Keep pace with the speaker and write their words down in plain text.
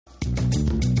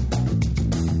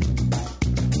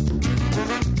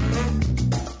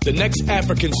The next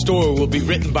African story will be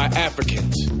written by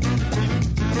Africans.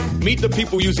 Meet the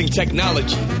people using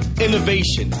technology,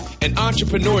 innovation, and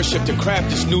entrepreneurship to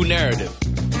craft this new narrative.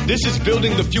 This is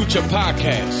Building the Future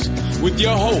podcast with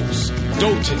your host,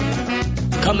 Dalton.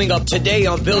 Coming up today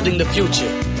on Building the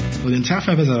Future. For the entire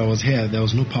 5 years that I was here, there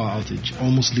was no power outage.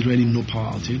 Almost literally no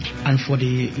power outage. And for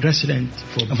the residents,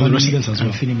 for the residents as well.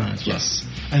 Finima as well. Yes.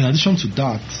 And in addition to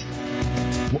that,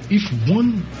 if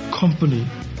one company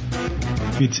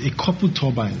with a couple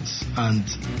turbines and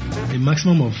a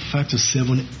maximum of 5 to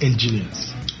 7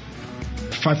 engineers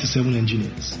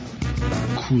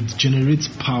could generate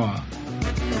power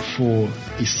for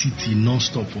a city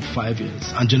non-stop for 5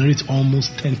 years and generate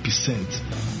almost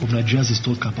 10% of Nigeria's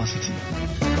installed capacity.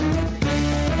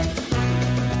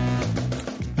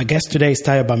 My guest today is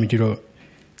Tayo Bamiduro.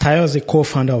 Tayo is a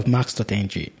co-founder of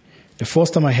Max.ng. The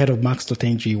first time I heard of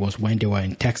Max.ng was when they were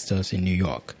in Texas in New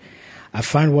York. I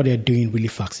find what they're doing really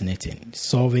fascinating,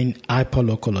 solving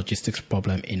hyper-local logistics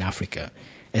problem in Africa,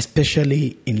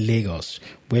 especially in Lagos,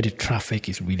 where the traffic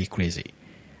is really crazy.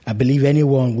 I believe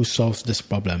anyone who solves this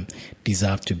problem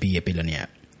deserves to be a billionaire.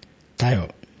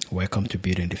 Tayo, welcome to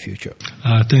Building the Future.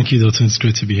 Thank you, Dalton. It's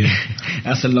great to be here.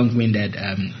 That's a long-winded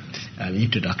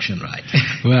introduction, right?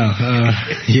 Well,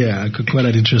 yeah, quite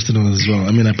an interesting one as well.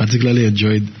 I mean, I particularly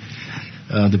enjoyed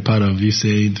the part of you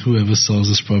saying whoever solves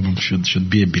this problem should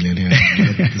be a billionaire.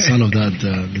 The sound of that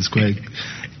is quite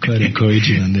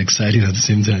encouraging and exciting at the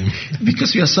same time.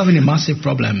 Because we are solving a massive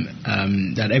problem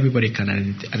that everybody can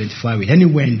identify with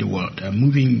anywhere in the world.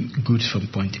 Moving goods from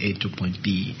point A to point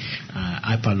B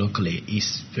hyper-locally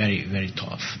is very, very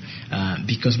tough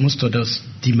because most of those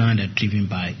demands are driven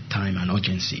by time and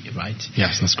urgency, right?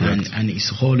 Yes, that's correct. And it's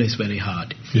always very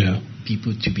hard for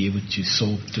people to be able to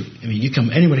solve.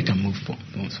 Anybody can move from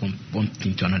one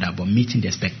thing to another, but meeting the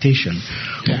expectation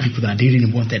of people that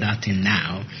didn't want that thing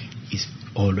now is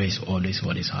always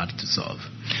hard to solve.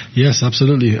 Yes,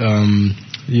 absolutely.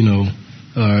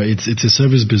 It's a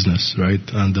service business, right?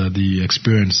 And the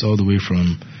experience all the way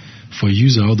from for a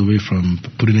user, all the way from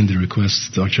putting in the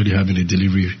request to actually having a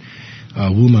delivery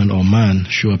woman or man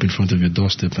show up in front of your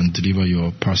doorstep and deliver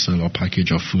your parcel or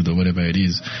package of food or whatever it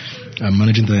is.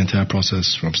 Managing the entire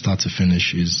process from start to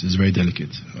finish is very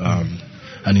delicate.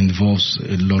 And involves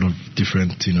a lot of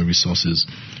different resources,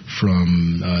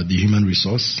 from the human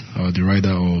resource, the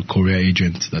rider or courier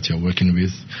agent that you're working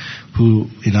with, who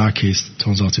in our case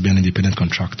turns out to be an independent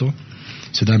contractor.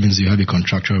 So that means you have a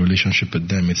contractual relationship with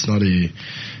them. It's not a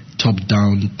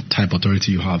top-down type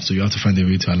authority you have. So you have to find a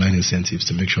way to align incentives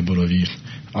to make sure both of you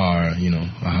are,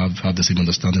 have the same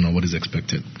understanding of what is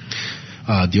expected.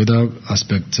 The other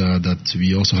aspect that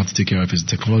we also have to take care of is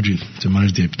technology to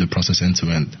manage the process end to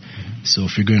end. So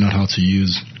figuring out how to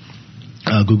use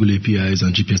Google APIs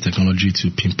and GPS technology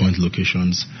to pinpoint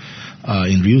locations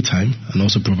in real time and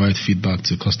also provide feedback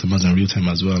to customers in real time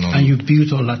as well. And you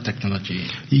built all that technology?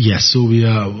 Yes, so we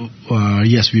are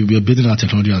building our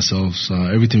technology ourselves.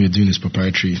 Everything we're doing is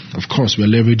proprietary. Of course, we're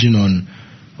leveraging on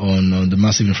the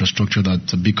massive infrastructure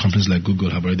that big companies like Google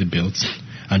have already built,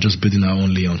 and just building our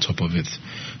own layer on top of it.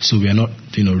 So we are not,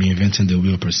 reinventing the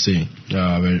wheel per se.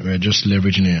 We're just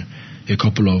leveraging a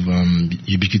couple of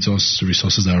ubiquitous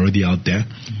resources that are already out there,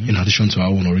 in addition to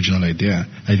our own original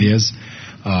ideas,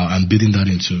 and building that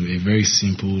into a very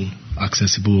simple,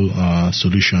 accessible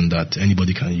solution that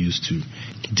anybody can use to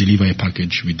deliver a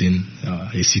package within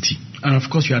a city. And of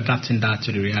course, you're adapting that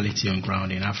to the reality on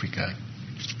ground in Africa.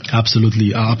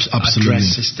 Absolutely, absolutely.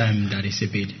 Address system that is a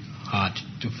bit hard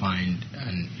to find,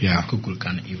 and Google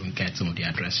can even get some of the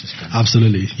address systems.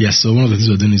 Absolutely, yes. So one of the things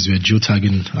we're doing is we're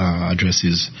geotagging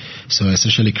addresses. So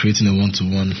essentially creating a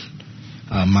one-to-one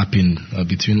mapping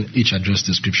between each address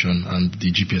description and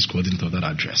the GPS coordinate of that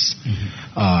address.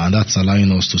 And that's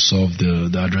allowing us to solve the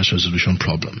address resolution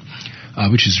problem,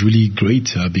 which is really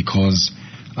great because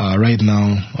right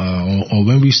now, or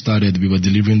when we started, we were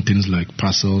delivering things like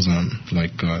parcels and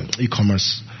like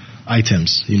e-commerce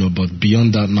items, but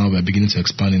beyond that now we're beginning to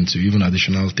expand into even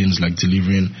additional things like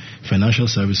delivering financial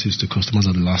services to customers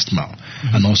at the last mile,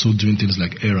 and also doing things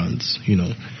like errands,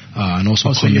 and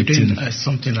also collecting. You're doing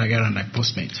something like errand, like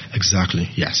Postmates. Exactly,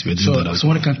 yes, we're doing that as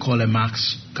someone well. can call a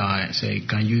Max guy and say,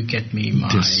 can you get me my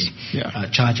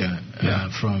charger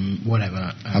from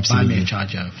whatever, buy me a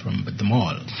charger from the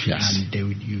mall, and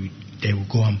they will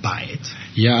go and buy it.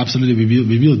 Yeah, absolutely.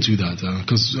 We will do that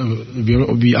because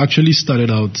we actually started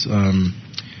out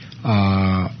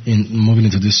in moving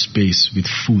into this space with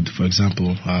food, for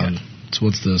example,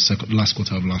 towards the last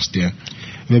quarter of last year,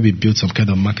 where we built some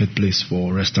kind of marketplace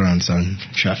for restaurants and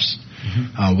chefs,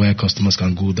 where customers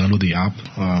can go download the app.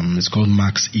 It's called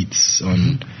Max Eats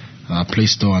on Play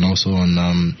Store and also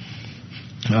on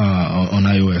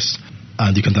iOS.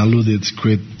 And you can download it,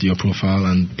 create your profile,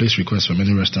 and place requests from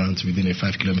any restaurant within a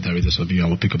 5-kilometer radius of you,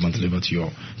 and we'll pick up and deliver to your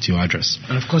address.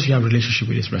 And of course, you have a relationship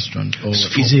with this restaurant, or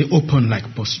is it open like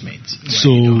Postmates?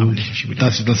 So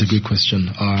that's a good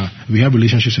question. We have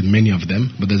relationships with many of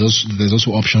them, but there's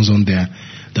also options on there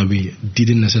that we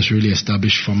didn't necessarily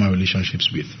establish formal relationships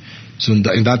with. So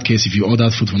in that case, if you ordered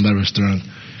food from that restaurant,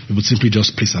 we would simply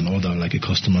just place an order like a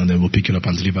customer, and then we'll pick it up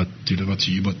and deliver to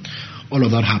you. But all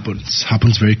of that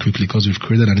happens very quickly because we've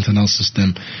created an internal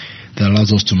system that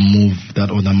allows us to move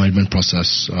that order management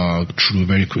process through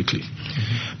very quickly.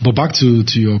 Mm-hmm. But back to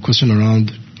your question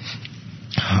around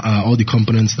all the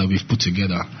components that we've put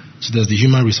together. So there's the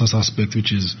human resource aspect,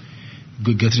 which is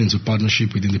getting into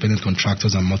partnership with independent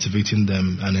contractors and motivating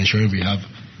them and ensuring we have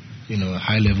a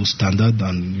high-level standard,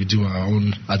 and we do our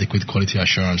own adequate quality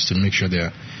assurance to make sure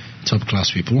they're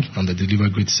top-class people and they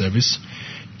deliver great service.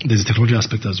 There's a technology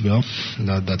aspect as well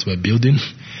that we're building.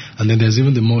 And then there's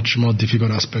even the much more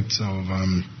difficult aspects of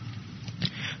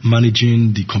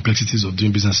managing the complexities of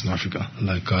doing business in Africa,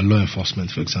 like law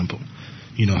enforcement, for example.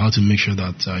 How to make sure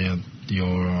that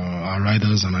our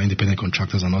riders and our independent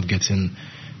contractors are not getting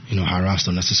harassed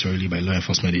unnecessarily by law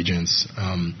enforcement agents.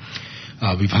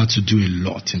 We've had to do a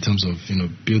lot in terms of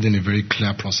building a very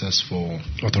clear process for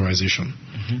authorization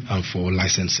and for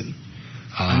licensing.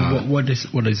 And what is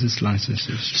this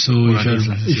licenses? So if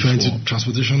you're into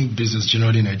transportation business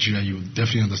generally in Nigeria, you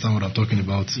definitely understand what I'm talking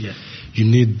about. Yeah. You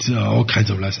need all kinds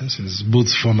of licenses,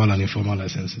 both formal and informal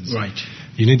licenses. Right.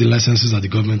 You need the licenses that the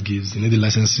government gives. You need the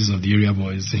licenses of the area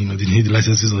boys. You need the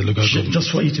licenses of the local government. Just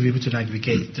for you to be able to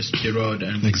navigate the road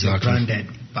and exactly. a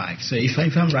branded bike. So if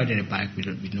I'm riding a bike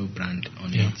with no brand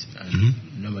on it, and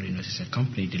nobody knows it's a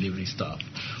company delivery stuff.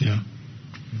 Yeah.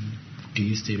 Do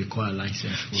you still require a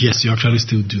license? Yes, you actually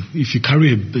still do. If you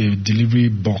carry a delivery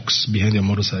box behind your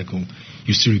motorcycle,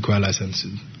 you still require license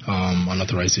and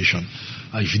authorization.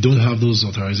 If you don't have those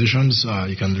authorizations,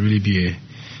 it can really be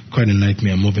quite a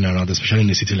nightmare moving around, especially in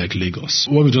a city like Lagos.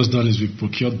 What we've just done is we've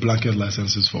procured blanket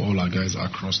licenses for all our guys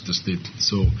across the state.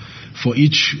 So for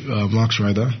each Max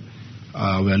rider,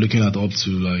 we are looking at up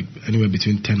to anywhere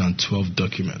between 10 and 12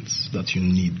 documents that you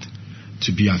need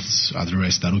to be at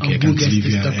rest. That I can leave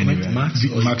here anywhere.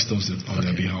 Max does it on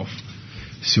their behalf.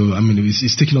 So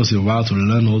it's taken us a while to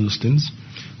learn all those things,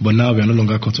 but now we are no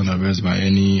longer caught on arrest by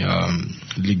any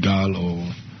legal or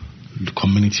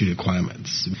community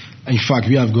requirements. In fact,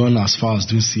 we have gone as far as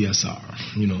doing CSR.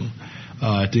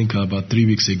 I think about 3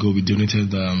 weeks ago we donated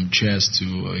chairs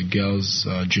to a girls'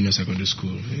 junior secondary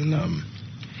school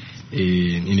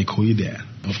in Ikoyi there.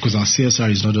 Of course, our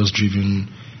CSR is not just driven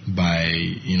by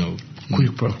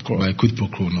quid pro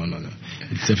quo. No.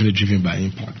 It's definitely driven by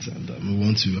impact, and we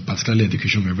want to, particularly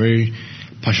education. We're very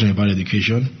passionate about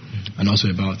education and also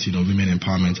about women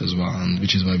empowerment as well, and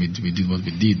which is why we did what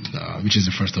we did, which is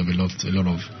the first of a lot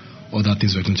of other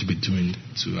things we're going to be doing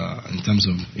in terms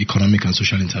of economic and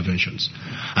social interventions.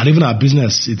 And even our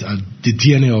business, the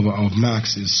DNA of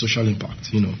Max is social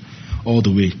impact, all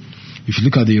the way. If you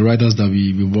look at the riders that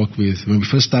we work with, when we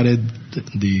first started,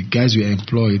 the guys we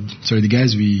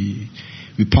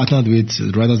partnered with, the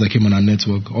riders that came on our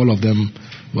network, all of them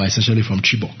were essentially from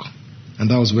Chibok. And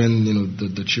that was when,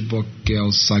 the Chibok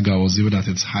girls saga was even at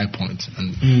its high point.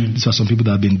 And these are some people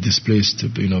that have been displaced,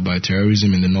 by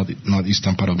terrorism in the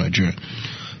northeastern part of Nigeria.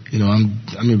 We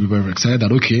were excited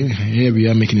that, here we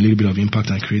are making a little bit of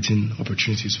impact and creating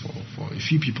opportunities for a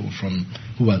few people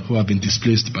who have been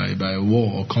displaced by a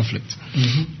war or conflict.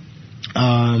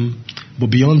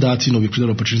 But beyond that, we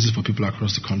created opportunities for people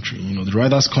across the country. The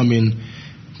riders come in,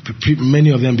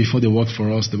 many of them before they worked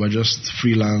for us, they were just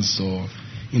freelance or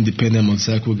independent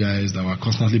motorcycle guys that were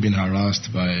constantly being harassed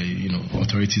by,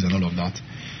 authorities and all of that.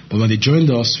 But when they joined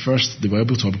us, first they were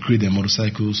able to upgrade their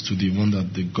motorcycles to the one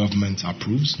that the government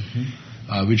approves,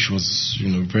 which was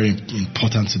very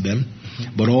important to them.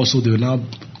 But also they now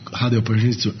had the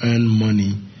opportunity to earn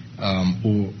money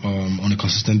on a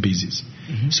consistent basis.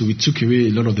 So we took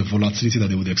away a lot of the volatility that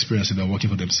they would experience if they were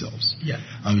working for themselves. Yeah.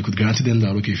 And we could guarantee them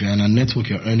that if you're in a network,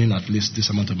 you're earning at least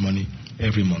this amount of money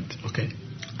every month. Okay.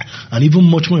 And even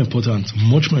much more important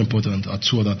are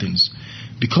two other things.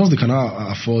 Because they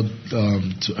cannot afford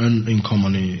to earn income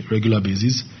on a regular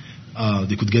basis,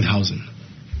 they could get housing.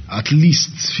 At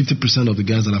least 50% of the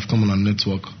guys that have come on our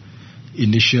network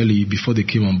initially, before they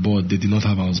came on board, they did not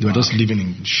have housing. They were just living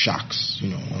in shacks,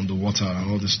 on the water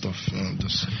and all this stuff. And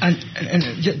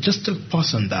just to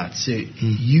pause on that, so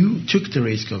you took the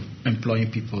risk of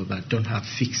employing people that don't have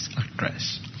fixed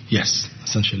address. Yes,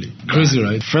 essentially. Crazy,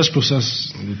 right? First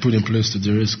process we put in place to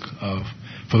de-risk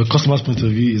from a customer's point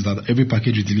of view, is that every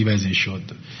package you deliver is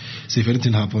insured. So if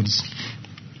anything happens,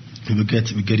 we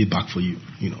get it back for you.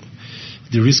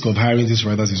 The risk of hiring these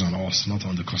riders is on us, not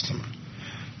on the customer.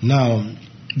 Now,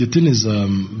 the thing is,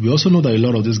 we also know that a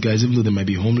lot of these guys, even though they might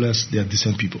be homeless, they are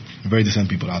decent people, very decent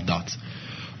people at that.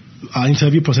 Our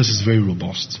interview process is very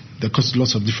robust. There are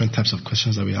lots of different types of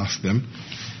questions that we ask them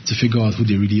to figure out who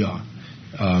they really are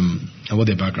and what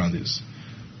their background is.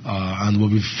 And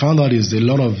what we've found out is a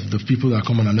lot of the people that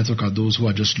come on our network are those who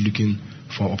are just looking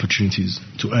for opportunities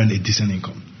to earn a decent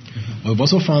income. Mm-hmm. What we've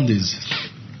also found is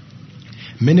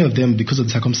many of them, because of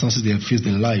the circumstances they have faced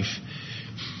in life,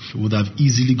 would have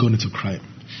easily gone into crime.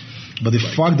 But the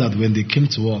fact that when they came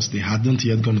to us, they hadn't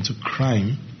yet gone into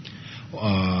crime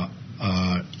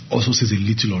also says a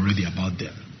little already about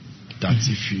them. That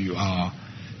if you are,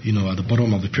 at the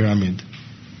bottom of the pyramid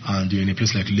and you're in a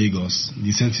place like Lagos,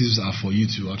 the incentives are for you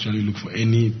to actually look for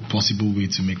any possible way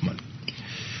to make money.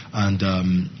 And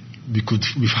we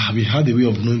had a way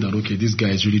of knowing that, okay, this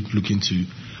guy is really looking to,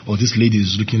 or this lady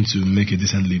is looking to make a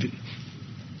decent living.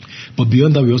 But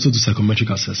beyond that, we also do psychometric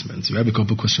assessments. We have a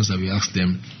couple of questions that we ask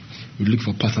them. We look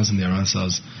for patterns in their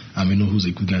answers, and we know who's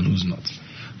a good guy and who's not.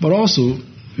 But also,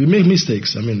 we make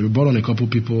mistakes. We brought on a couple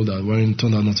of people that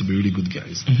turned out not to be really good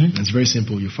guys. Mm-hmm. And it's very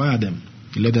simple. You fire them,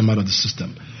 you let them out of the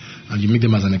system, and you make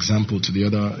them as an example to the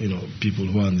other, people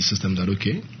who are in the system that,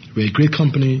 okay, we're a great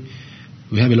company.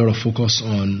 We have a lot of focus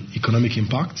on economic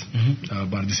impact,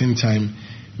 but at the same time,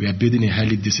 we are building a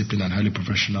highly disciplined and highly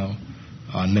professional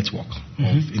network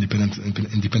of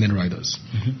independent riders.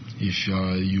 If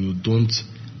you're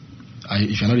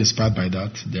not inspired by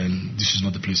that, then this is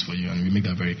not the place for you, and we make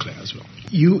that very clear as well.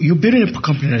 You're building a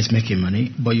company that is making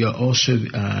money, but you're also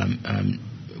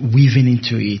weaving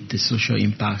into it the social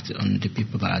impact on the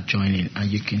people that are joining, and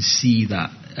you can see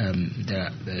that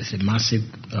there's a massive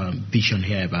vision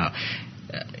here about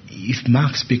if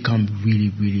Max become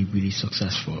really, really, really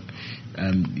successful,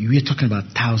 we're talking about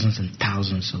thousands and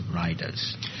thousands of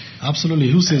riders.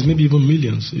 Absolutely. Who says maybe even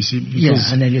millions? You see,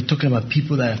 and then you're talking about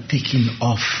people that are taking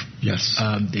off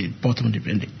the bottom of the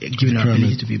pyramid, giving the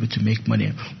ability to be able to make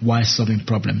money while solving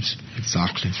problems.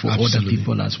 Exactly. For other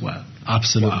people as well.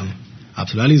 Absolutely. Wow.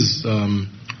 Absolutely. At least,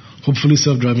 hopefully,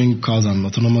 self-driving cars and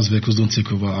autonomous vehicles don't take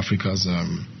over Africa's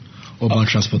urban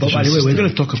transportation. But by the way, we're going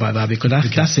to talk about that because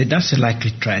that's a likely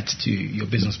threat to your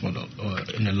business model or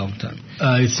in the long term.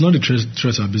 It's not a threat to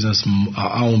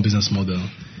our own business model.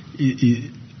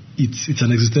 It's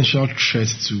an existential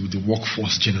threat to the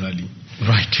workforce generally.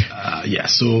 Right.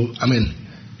 So,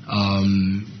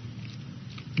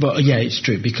 but it's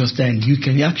true because then you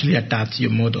can actually adapt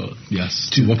your model. Yes.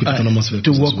 To work with autonomous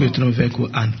vehicles. To work with autonomous vehicle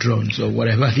and drones or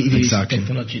whatever it is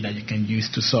technology that you can use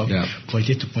to solve point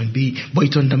A to point B. But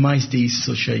it undermines these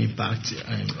social impact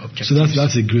objectives. So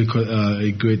that's a great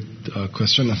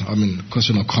question.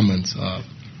 Question or comment.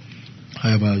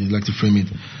 However you'd like to frame it.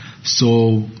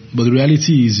 So, but the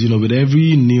reality is, with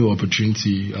every new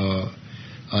opportunity,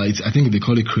 I think they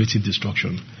call it creative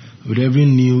destruction. With every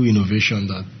new innovation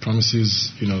that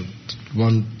promises, 2,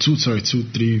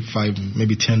 3, 5,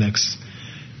 maybe 10x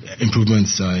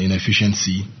improvements in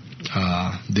efficiency,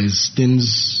 there's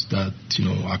things that,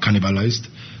 are cannibalized,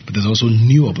 but there's also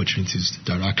new opportunities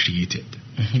that are created.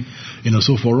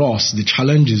 So for us, the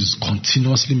challenge is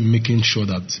continuously making sure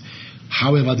that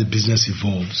however the business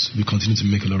evolves, we continue to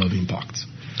make a lot of impact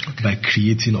by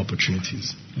creating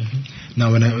opportunities.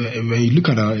 Now, when you look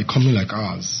at a company like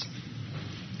ours,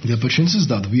 the opportunities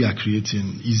that we are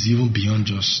creating is even beyond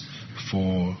just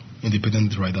for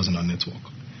independent riders on our network.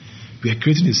 We are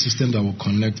creating a system that will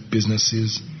connect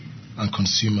businesses and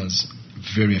consumers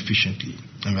very efficiently.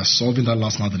 And we are solving that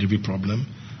last mile delivery problem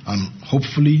and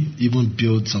hopefully even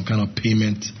build some kind of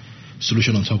payment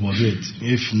solution on top of it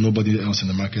if nobody else in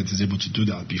the market is able to do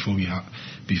that before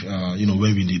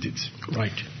when we need it.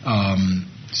 Right.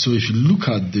 So if you look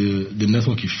at the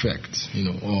network effect,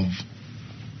 of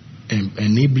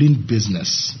enabling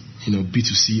business,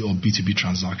 B2C or B2B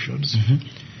transactions,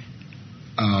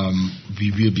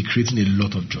 we will be creating a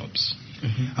lot of jobs.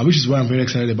 And which is why I'm very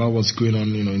excited about what's going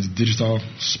on, in the digital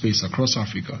space across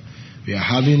Africa. We are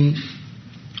having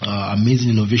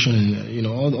amazing innovation in,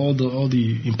 all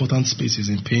the important spaces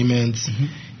in payments,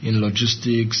 in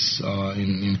logistics,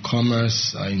 in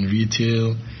commerce, in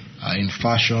retail, in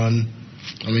fashion.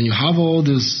 When you have all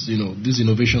this, these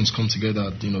innovations come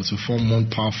together, to form one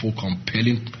powerful,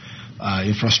 compelling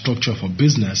infrastructure for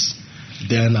business,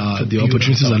 then the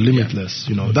opportunities are limitless.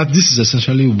 That this is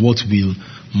essentially what will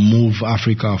move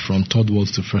Africa from third world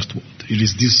to first world. It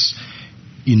is these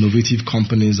innovative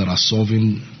companies that are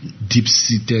solving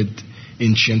deep-seated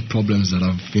ancient problems that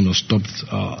have stopped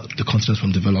the continent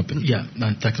from developing. Yeah,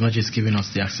 and technology is giving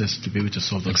us the access to be able to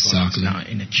solve those problems now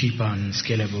in a cheaper and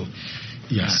scalable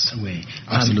way.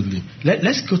 Absolutely.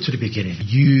 Let's go to the beginning.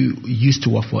 You used to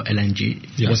work for LNG.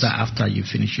 Yes. Was that after you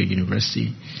finished your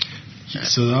university?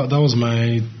 So that was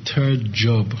my third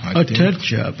job. I think. Third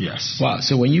job. Yes. Wow.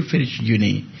 So when you finished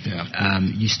uni,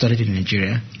 you studied in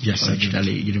Nigeria. Yes,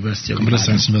 originally University of Computer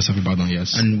Ibadan. Science, University of Ibadan.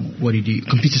 Yes. And what did you?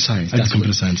 Computer science. I did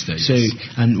computer science there. So, yes.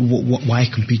 and why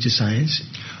computer science?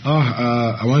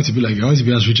 I wanted to be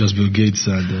as rich as Bill Gates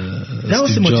and that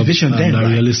was Steve the motivation Jobs then, and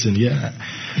right? Listen, yeah.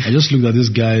 I just looked at these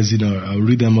guys. I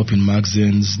read them up in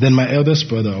magazines. Then my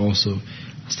eldest brother also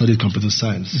studied computer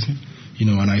science. Mm-hmm.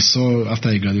 And I saw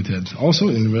after he graduated, also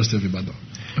in the University of Ibadan,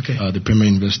 the Premier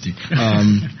University.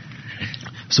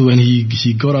 So when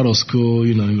he got out of school,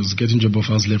 he was getting job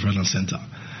offers left, right, and center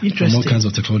from all kinds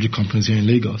of technology companies here in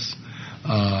Lagos.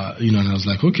 And I was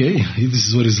like, okay, this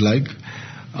is what it's like.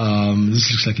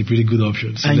 This looks like a pretty good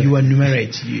option. So and you were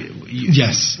numerate?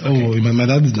 Yes. Okay. My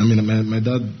dad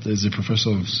is a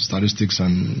professor of statistics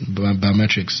and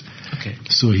biometrics. Okay.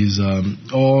 So he's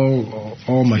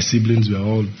all my siblings were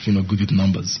all good with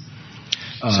numbers.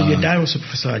 So your dad was a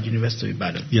professor at University of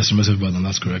Ibadan? Yes, University of Ibadan,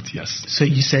 that's correct, yes. So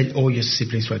you said all your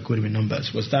siblings were good with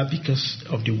numbers. Was that because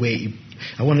of the way...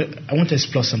 I want to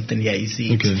explore something here. Is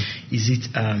it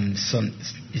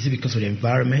because of the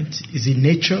environment? Is it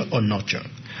nature or nurture?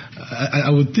 I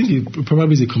would think it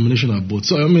probably is a combination of both.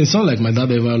 So, it's not like my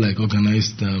dad ever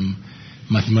organized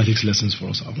mathematics lessons for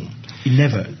us at home. He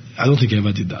never? I don't think he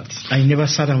ever did that. I never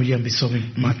sat down with you and be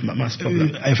solving math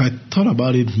problems? If I thought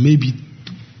about it, maybe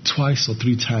twice or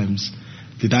three times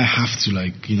did I have to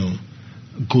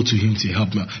go to him to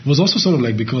help me. It was also sort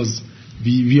of because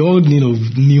we all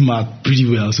knew math pretty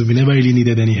well, so we never really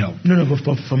needed any help. No,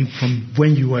 but from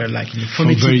when you were in the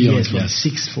formative years,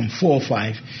 from 4 or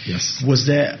 5, yes. Was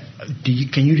there?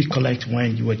 Can you recollect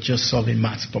when you were just solving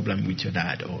math problem with your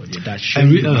dad, or your dad?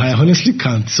 I honestly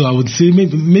can't. So I would say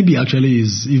maybe actually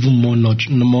is even more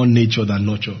nature than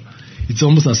nurture. It's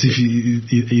almost as if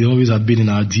it always had been in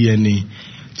our DNA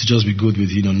to just be good with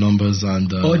numbers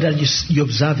and. Or that you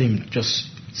observe him just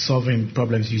solving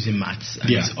problems using maths, and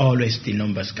it's always the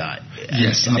numbers guy.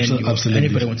 Yes, absolutely.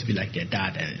 Anybody wants to be like their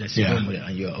dad, and let's say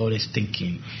and you're always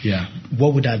thinking,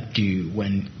 what would that do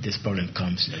when this problem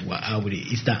comes? How would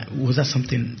was that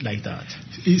something like that?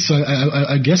 So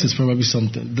I guess it's probably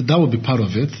something that would be part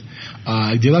of it.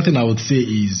 The other thing I would say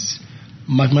is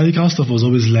mathematical stuff was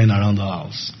always lying around the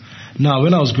house. Now,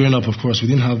 when I was growing up, of course, we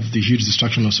didn't have the huge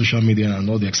distraction of social media and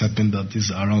all the excitement that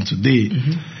is around today.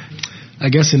 Mm-hmm. I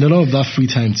guess in a lot of that free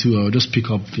time too, I would just pick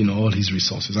up, all his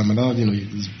resources. I mean,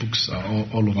 his books are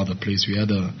all over the place. We had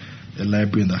a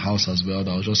library in the house as well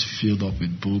that was just filled up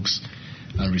with books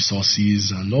and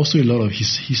resources, and also a lot of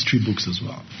his history books as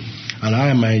well. And I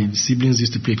and my siblings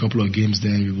used to play a couple of games.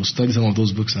 Then we would study some of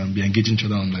those books and be engaging each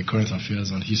other on current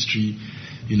affairs and history.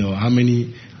 How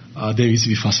many. They used to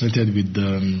be fascinated with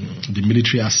the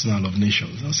military arsenal of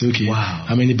nations. I say, okay,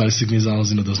 how many ballistic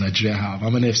missiles does Nigeria have? How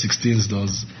many F-16s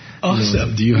does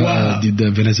do you have? Did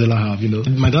Venezuela have?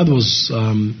 My dad was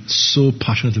so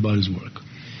passionate about his work.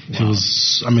 Wow. He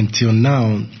was, till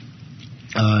now,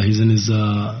 he's in his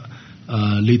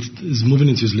he's moving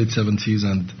into his late 70s,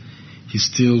 and he's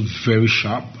still very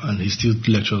sharp, and he still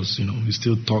lectures. He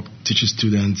still teaches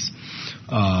students.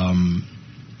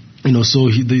 So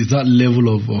there's that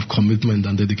level of commitment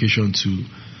and dedication to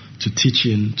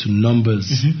teaching, to numbers,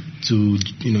 to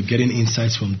getting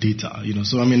insights from data.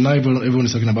 So now everyone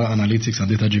is talking about analytics and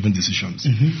data-driven decisions.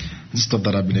 This stuff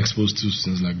that I've been exposed to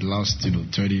since the last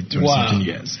 30 something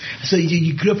years. So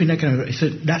you grew up in that kind of, so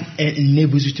that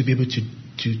enables you to be able to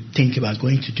think about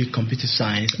going to do computer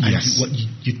science, and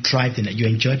you thrived in it. You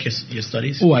enjoyed your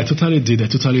studies? Oh, I totally did.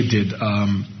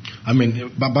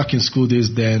 Back in school days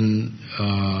then,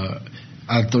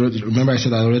 remember I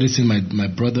said I'd already seen my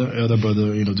elder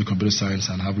brother, do computer science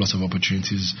and have lots of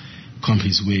opportunities come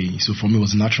his way. So for me, it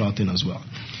was a natural thing as well.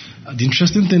 The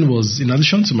interesting thing was, in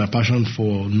addition to my passion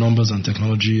for numbers and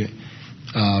technology,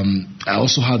 I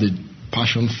also had a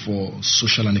passion for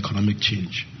social and economic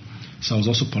change. So I was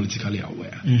also politically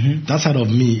aware. That side of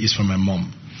me is from my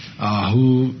mom,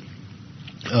 who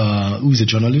is a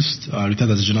journalist, retired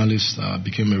as a journalist,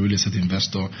 became a real estate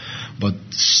investor, but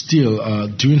still,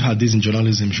 during her days in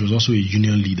journalism, she was also a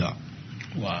union leader.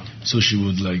 Wow. So she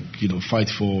would fight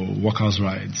for workers'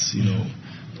 rights,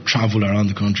 travel around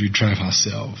the country, drive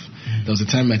herself. There was a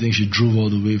time I think she drove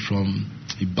all the way from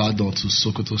Ibadan to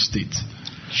Sokoto State.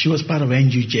 She was part of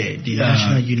NUJ, the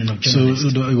National Union of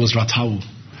Journalists. So it was Ratau.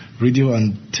 Radio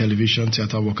and Television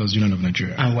Theatre Workers Union of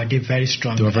Nigeria. And were they very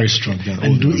strong? They were very strong. Yeah.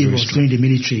 And it was during the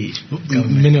military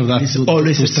government. Many of that. It's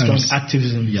always a strong times.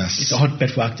 activism. Yes. It's a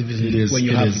hotbed for activism when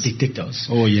you have dictators.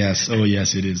 Oh yes,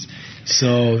 it is.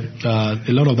 So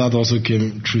a lot of that also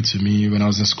came true to me when I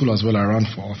was in school as well. I ran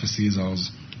for offices. I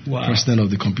was president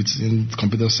of the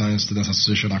Computer Science Students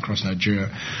Association across Nigeria.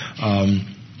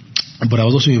 But I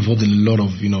was also involved in a lot of,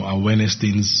 awareness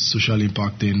things, social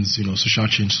impact things, social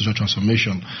change, social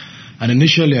transformation. And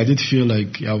initially I did feel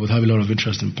like I would have a lot of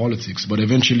interest in politics, but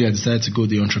eventually I decided to go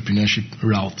the entrepreneurship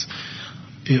route,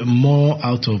 more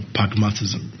out of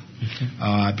pragmatism. Okay.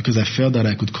 Because I felt that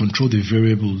I could control the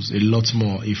variables a lot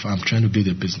more if I'm trying to build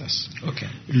a business. Okay.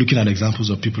 Looking at examples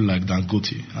of people like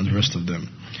Dangote and the rest of them.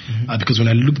 Mm-hmm. Because when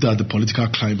I looked at the political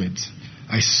climate,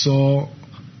 I saw,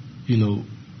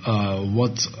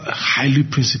 what highly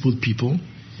principled people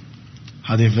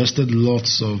had invested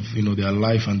lots of their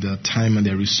life and their time and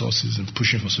their resources in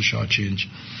pushing for social change.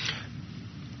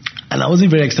 And I wasn't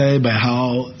very excited by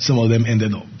how some of them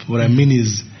ended up. What I mean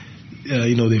is,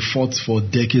 they fought for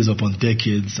decades upon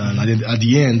decades, and at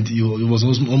the end, it was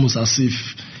almost as if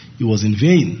it was in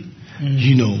vain,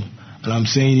 And I'm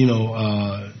saying,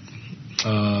 I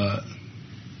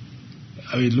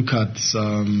mean, look at,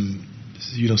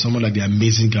 someone like the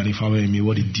amazing Gani Fawehinmi,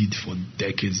 what he did for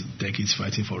decades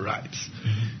fighting for rights,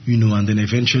 and then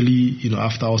eventually,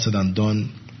 after all said and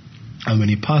done, and when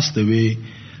he passed away,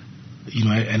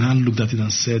 and I looked at it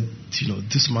and said,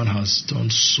 this man has done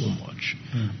so much.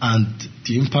 And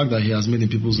the impact that he has made in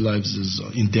people's lives is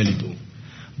indelible.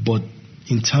 But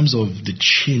in terms of the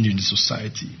change in the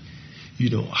society,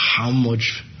 how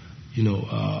much,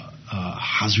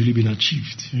 has really been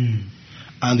achieved.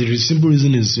 And the simple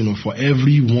reason is, for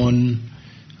every one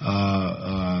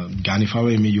Gani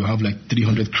Fawehinmi, you have like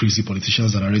 300 crazy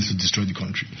politicians that are ready to destroy the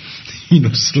country.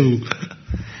 So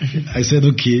I said,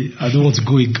 okay, I don't want to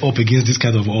go up against this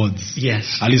kind of odds.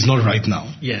 Yes. At least not right now.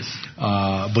 Yes.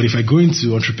 But if I go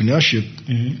into entrepreneurship,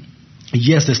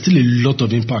 yes, there's still a lot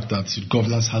of impact that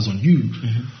governance has on you,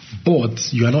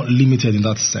 but you are not limited in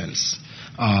that sense.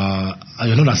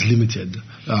 You're not as limited.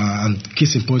 And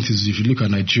case in point is, if you look at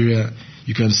Nigeria,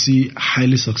 you can see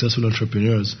highly successful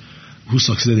entrepreneurs who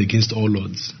succeeded against all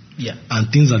odds. Yeah.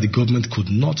 And things that the government could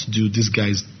not do, these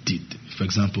guys did. For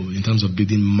example, in terms of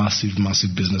building massive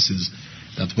businesses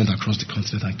that went across the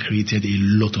continent and created a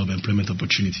lot of employment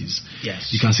opportunities.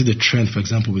 Yes. You can see the trend, for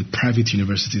example, with private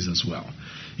universities as well.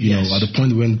 You know, at the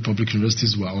point when public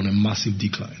universities were on a massive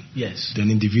decline. Yes. Then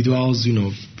individuals,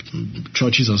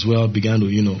 churches as well began to,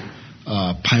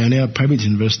 pioneer private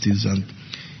universities. And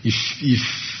if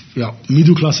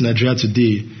middle class in Nigeria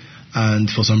today, and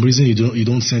for some reason you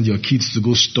don't send your kids to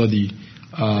go study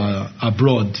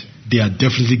abroad, they are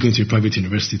definitely going to a private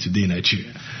university today in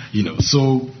Nigeria.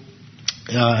 So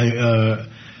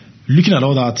looking at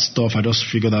all that stuff, I just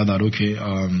figured out that okay,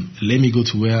 let me go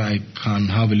to where I can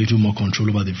have a little more control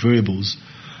over the variables.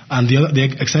 And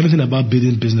the exciting thing about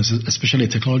building businesses, especially a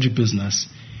technology business,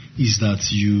 is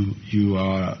that you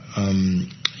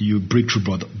break through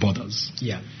borders.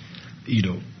 Yeah.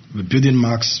 We're building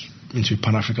Max into a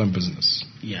Pan-African business.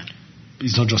 Yeah.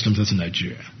 It's not just limited to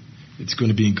Nigeria. It's going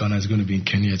to be in Ghana, it's going to be in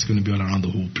Kenya, it's going to be all around the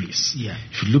whole place. Yeah.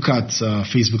 If you look at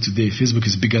Facebook today, Facebook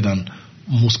is bigger than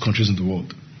most countries in the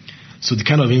world. So the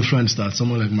kind of influence that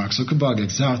someone like Mark Zuckerberg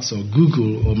exerts, or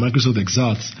Google or Microsoft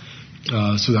exerts,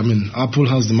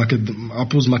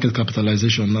 Apple's market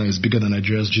capitalization now is bigger than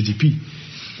Nigeria's GDP.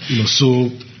 So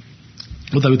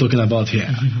what are we talking about here?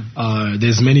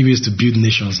 There's many ways to build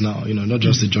nations now, not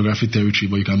just a geographic territory,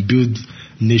 but you can build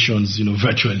nations,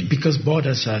 virtually. Because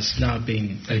borders has now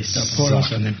been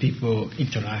porous, and then people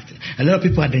interact. A lot of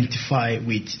people identify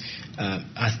with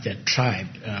as their tribe,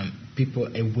 people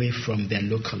away from their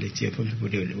locality, or from people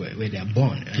where they are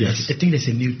born. And yes. I think there's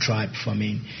a new tribe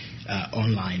forming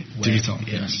online where digital,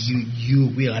 yes. you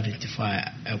will identify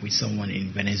with someone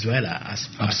in Venezuela as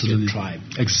your tribe.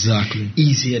 Exactly.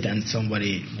 Easier than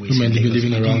somebody who might be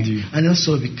living around you. And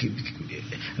also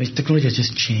technology has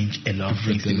just changed a lot of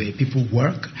things, the way people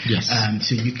work. Yes.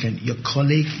 So you can, your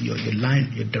colleague, your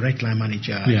direct line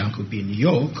manager could be in New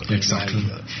York. Exactly.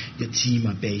 Your team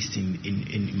are based in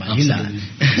Manila.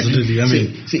 Absolutely.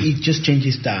 So it just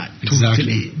changes that.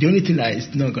 Exactly. The only thing that is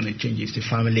not going to change is the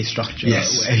family structure.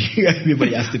 Yes. Where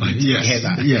everybody has to be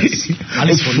together. Yes. At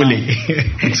least for now.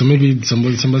 So maybe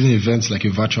somebody events like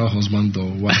a virtual husband or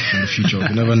wife in the future.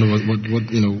 You never know what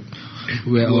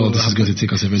where all this is going to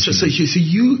take us eventually. So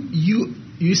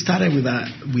you started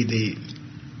with the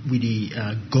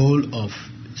goal of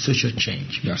social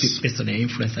change based on the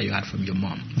influence that you had from your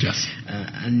mom. Yes.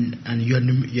 And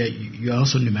you're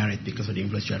also numeric because of the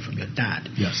influence you had from your dad.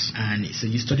 Yes. And so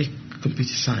you studied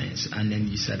computer science, and then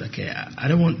you said, okay,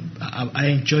 I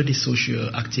enjoy this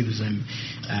social activism.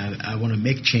 I want to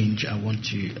make change. I want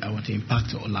to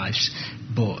impact our lives.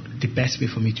 But the best way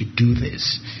for me to do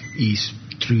this is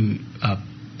through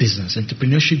business.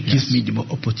 Entrepreneurship gives me the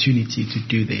opportunity to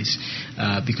do this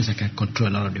because I can control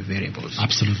a lot of the variables.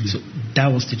 Absolutely. So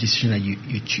that was the decision that you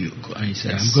took, and you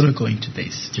said, I'm going to go into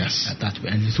this. Yes. That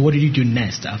way. And so what did you do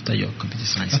next after your computer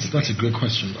science degree? That's a great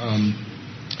question.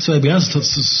 So I began to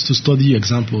study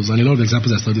examples, and a lot of the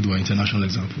examples I studied were international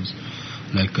examples,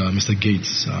 like Mr.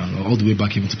 Gates, all the way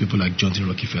back even to people like John D.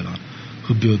 Rockefeller,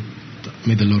 who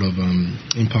made a lot of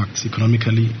impact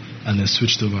economically, and then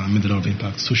switched over and made a lot of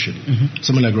impact socially.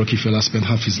 Someone like Rockefeller spent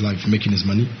half his life making his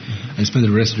money, and spent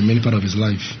the remaining part of his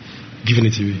life giving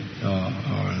it away,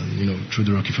 through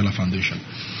the Rockefeller Foundation.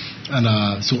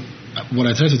 And so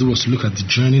what I tried to do was to look at the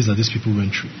journeys that these people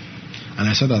went through. And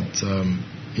I saw that,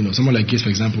 someone like Gates,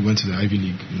 for example, went to the Ivy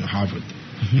League, Harvard.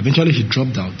 Eventually he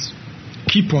dropped out.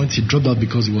 Key point, he dropped out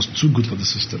because he was too good for the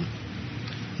system.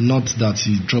 Not that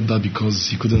he dropped out because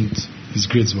his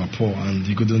grades were poor and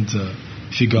he couldn't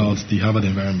figure out the Harvard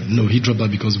environment. No, he dropped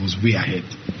out because he was way ahead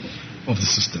of the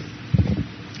system.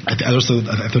 I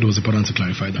thought it was important to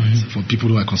clarify that for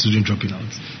people who are considering dropping out,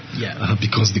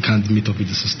 because they can't meet up with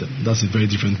the system. That's a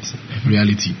very different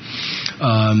reality.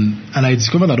 And I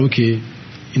discovered that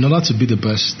in order to be the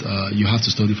best, you have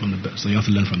to study from the best, or you have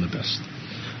to learn from the best.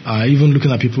 Even looking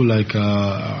at people like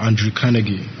Andrew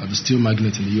Carnegie, the steel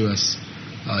magnate in the US.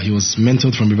 He was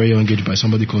mentored from a very young age by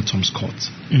somebody called Tom Scott,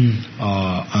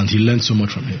 and he learned so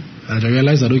much from him. And I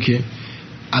realized that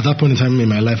at that point in time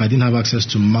in my life, I didn't have access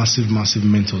to massive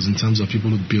mentors in terms of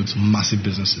people who built massive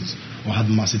businesses or had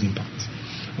massive impact,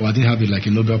 or I didn't have a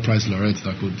Nobel Prize laureate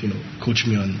that could coach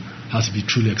me on how to be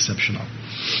truly exceptional.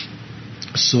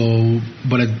 So,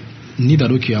 but I knew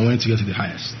that I wanted to get to the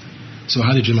highest. So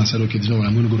I had a dream and said, I'm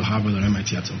going to go to Harvard or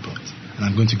MIT at some point. And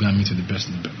I'm going to go and meet with the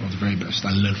best of the very best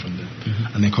and learn from them,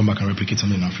 and then come back and replicate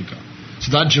something in Africa.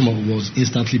 So that dream was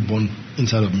instantly born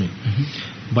inside of me.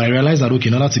 But I realized that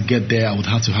in order to get there, I would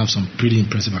have to have some pretty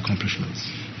impressive accomplishments,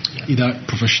 either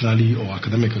professionally or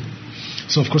academically.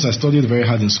 So of course I studied very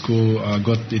hard in school,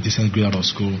 got a decent grade out of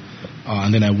school,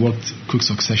 and then I worked quick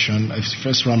succession. I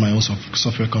first ran my own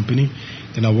software company,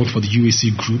 then I worked for the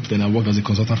UAC Group, then I worked as a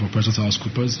consultant for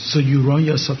PricewaterhouseCoopers. So you run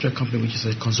your software company, which is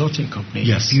a consulting company,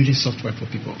 building software for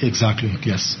people. Exactly,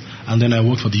 yes. And then I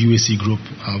worked for the UAC Group,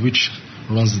 which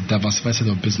runs a diversified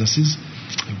set of businesses,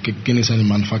 getting in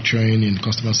manufacturing, in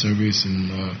customer service,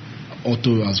 in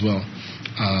auto as well.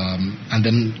 And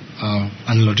then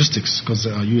and logistics, because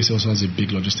USA also has a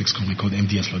big logistics company called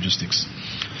MDS Logistics.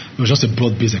 It was just a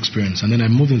broad-based experience. And then I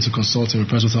moved into consulting with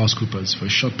PricewaterhouseCoopers for a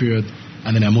short period,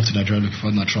 and then I moved to Nigeria looking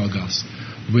for natural gas,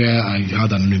 where I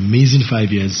had an amazing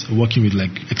 5 years working with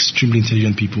extremely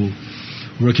intelligent people,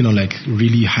 working on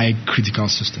really high critical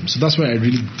systems. So that's where I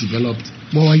really developed.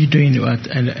 What were you doing at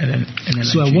NLG?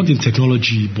 So I worked in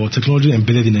technology, but technology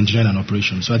embedded in engineering and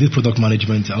operations. So I did product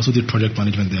management. I also did project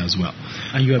management there as well.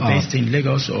 And you were based in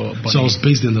Lagos or Bonny? So I was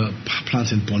based in the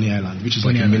plant in Bonny Island, which is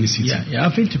a mini city. Yeah,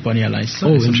 I've been to Bonny Island. It's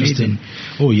interesting.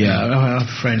 Amazing. Oh yeah. I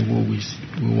have a friend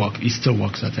he still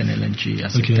works at NLG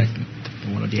as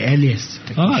one of the earliest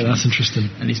technicians. That's interesting.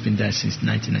 And he's been there since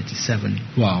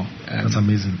 1997. Wow, that's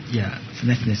amazing. Yeah, from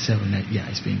 1997. Yeah,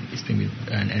 it's been with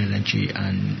NLG,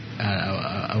 and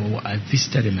I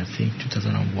visited him. I think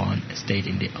 2001. I stayed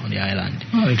on the island.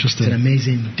 Interesting. It's an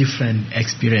amazing, different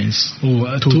experience.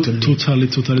 Totally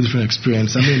different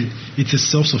experience. I mean, it's a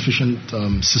self-sufficient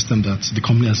system that the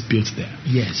company has built there.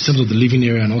 Yes. In terms of the living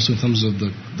area and also in terms of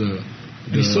the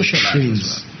social trains.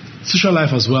 life as well. Social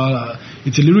life as well.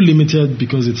 It's a little limited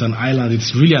because it's an island.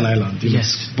 It's really an island.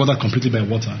 Yes. It's bordered completely by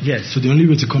water. Yes. So the only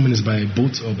way to come in is by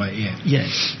boat or by air.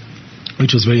 Yes.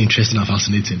 Which was very interesting and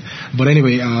fascinating. But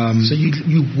anyway, so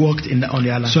you worked on the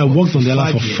island. So I worked on the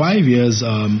island for 5 years,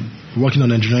 working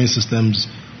on engineering systems,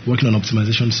 working on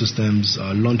optimization systems,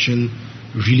 launching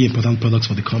really important products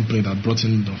for the company that brought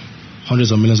in hundreds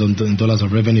of millions of dollars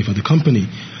of revenue for the company,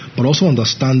 but also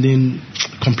understanding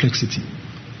complexity.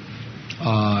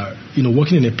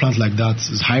 Working in a plant like that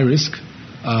is high risk.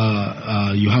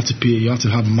 You have to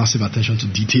have massive attention to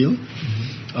detail.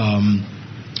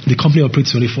 The company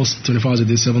operates 24 hours a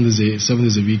day, 7 days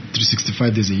a week,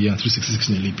 365 days a year, and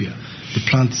 366 in a leap year. The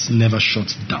plant never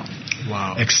shuts down.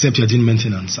 Wow. Except you're doing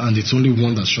maintenance, and it's only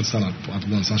one that shuts down at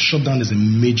once. And shutdown is a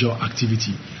major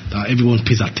activity that everyone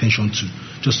pays attention to,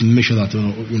 just to make sure that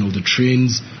the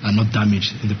trains are not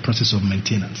damaged in the process of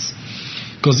maintenance.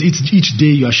 Because each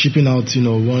day you are shipping out,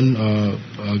 one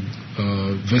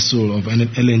vessel of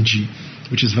LNG,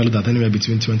 which is valued at anywhere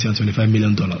between $20 and $25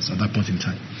 million at that point in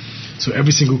time. So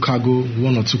every single cargo,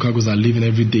 1 or 2 cargos are leaving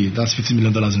every day. That's $50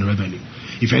 million in revenue.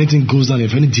 If anything goes down,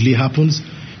 if any delay happens,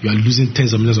 you are losing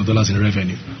tens of millions of dollars in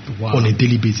revenue on a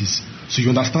daily basis. So you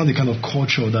understand the kind of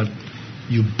culture that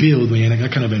you build when you're in that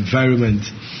kind of environment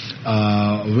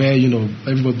where,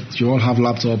 everybody, you all have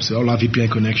laptops, you all have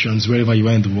VPN connections, wherever you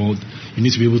are in the world. You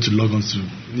need to be able to log on to,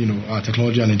 our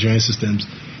technology and engineering systems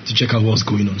to check out what's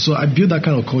going on. So I built that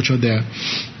kind of culture there.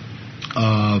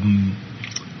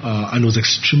 And it was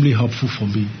extremely helpful for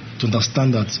me to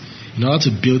understand that in order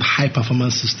to build high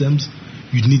performance systems,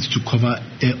 you need to cover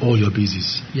all your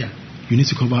bases. Yeah. You need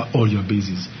to cover all your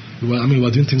bases. We're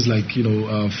doing things like,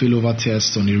 failover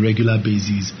tests on a regular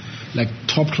basis, like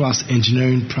top class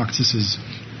engineering practices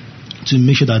to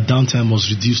make sure that downtime was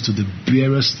reduced to the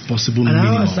barest possible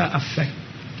minimum. And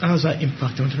how has that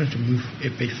impacted? I'm trying to move a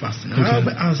bit faster now.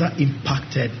 Okay. How has that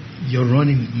impacted your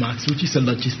running Max, which is a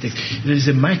logistics? There is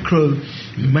a micro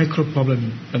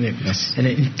problem. Yes. And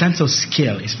in terms of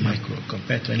scale, it's micro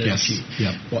compared to energy. Yes.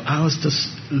 Yeah. Well, how has this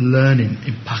learning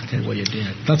impacted what you're doing?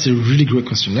 That's a really great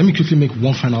question. Let me quickly make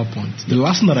one final point. The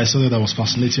last thing that I saw there that was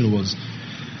fascinating was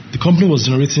the company was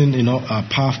generating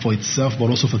power for itself, but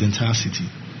also for the entire city.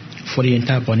 For the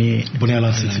entire Bonny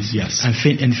Island city, yes. And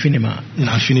Finima. And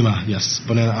Finima, yes.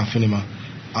 Bonny and Finima.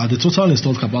 The total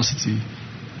installed capacity,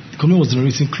 the company was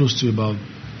generating close to about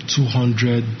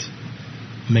 200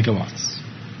 megawatts.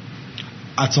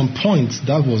 At some point,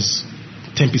 that was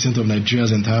 10% of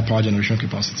Nigeria's entire power generation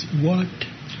capacity. What?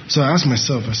 So I asked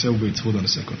myself, wait, hold on a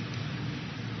second.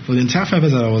 For the entire 5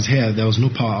 years that I was here, there was no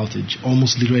power outage,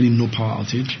 almost literally no power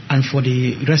outage. And for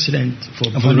the residents, for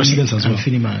the residents as well. And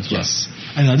Finima as well. Yes.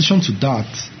 And in addition to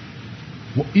that,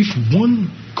 if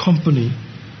one company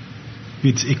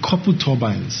with a couple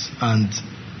turbines and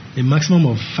a maximum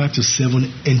of 5 to 7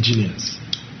 engineers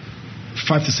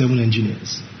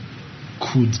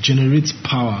could generate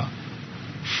power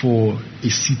for a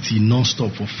city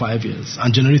non-stop for 5 years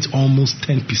and generate almost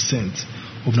 10%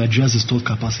 of Nigeria's installed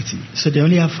capacity. So they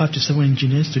only have 5 to 7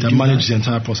 engineers to manage the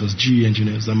entire process. GE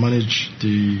engineers that manage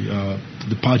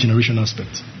the power generation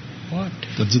aspect. What?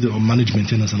 That do the manage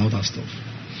maintenance and all that stuff.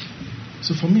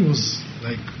 So for me, it was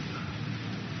like,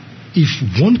 if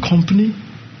one company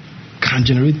can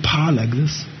generate power like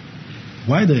this,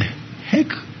 why the heck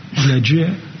is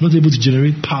Nigeria not able to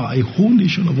generate power? A whole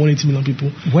nation of 180 million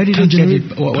people. Where did it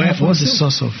generate? What's the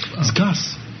source of? It's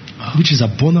gas, which is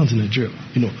abundant in Nigeria.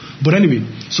 But anyway,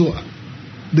 so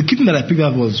the key thing that I picked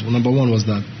up was, number one, was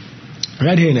that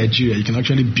right here in Nigeria, you can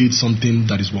actually build something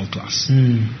that is world class.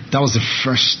 That was the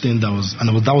first thing that was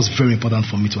very important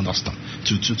for me to understand,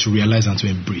 to realize and to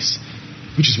embrace.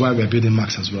 Which is why we are building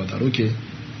Max as well. That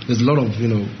there's a lot of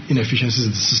inefficiencies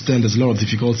in the system. There's a lot of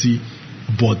difficulty,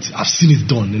 but I've seen it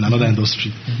done in another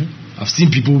industry. I've seen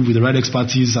people with the right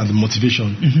expertise and the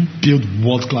motivation build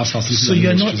world class facilities. So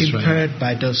you're not impaired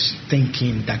by those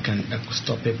thinking that could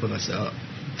stop people that say,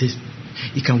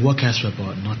 it can work elsewhere,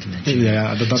 but not in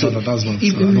Nigeria. That's not.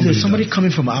 If somebody coming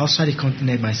from outside the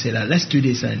continent might say that, let's do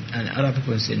this, and other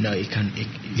people say, no,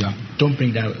 don't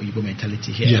bring that Igbo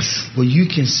mentality here. Yes. But you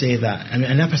can say that,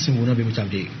 and that person will not be able to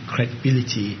have the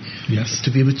credibility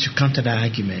to be able to counter that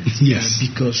argument. Yes.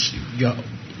 Because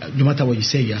no matter what you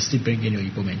say, you are still bringing your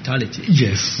Igbo mentality.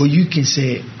 Yes. But you can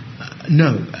say,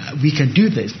 no, we can do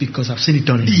this because I've seen it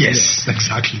done in Nigeria. Yes,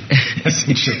 exactly.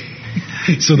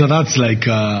 So that's like,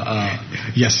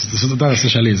 yes, so that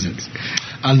essentially is it.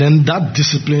 And then that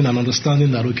discipline and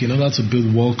understanding that, in order to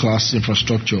build world-class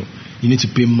infrastructure, you need to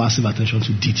pay massive attention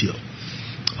to detail.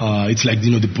 It's like,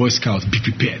 the Boy Scouts, be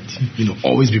prepared,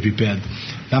 always be prepared.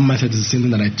 That mindset is the same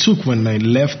thing that I took when I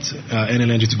left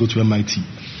NLNG to go to MIT.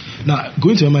 Now,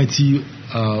 going to MIT,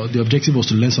 the objective was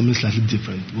to learn something slightly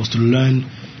different, was to learn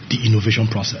the innovation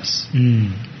process.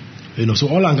 So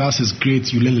oil and gas is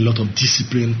great. You learn a lot of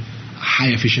discipline,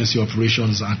 high efficiency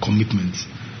operations and commitment.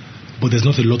 But there's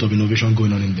not a lot of innovation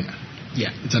going on in there. Yeah.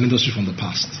 It's an industry from the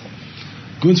past.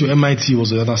 Going to MIT was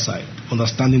the other side,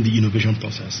 understanding the innovation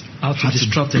process. How to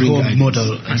disrupt the whole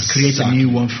model and create a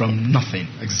new one from nothing.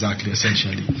 Exactly,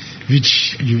 essentially.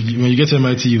 Which, when you get to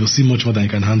MIT, you will see much more than you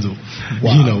can handle.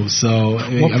 Wow. So...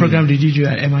 What program did you do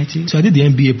at MIT? So I did the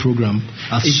MBA program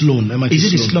at Sloan, MIT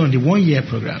Is it Sloan. the 1-year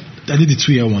program? I did the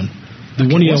 2-year one. The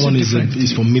 1-year one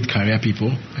is for mid-career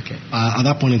people. Okay. At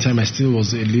that point in time, I still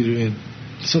was a little,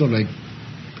 sort of like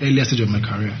earlier stage of my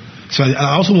career. So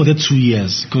I also wanted 2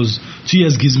 years, because 2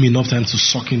 years gives me enough time to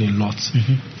suck in a lot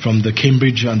from the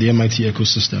Cambridge and the MIT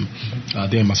ecosystem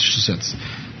there in Massachusetts.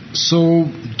 So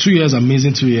 2 years,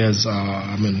 amazing 2 years.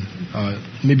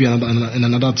 Maybe in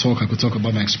another talk I could talk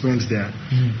about my experience there.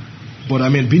 But I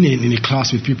mean, being in a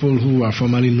class with people who are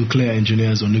formerly nuclear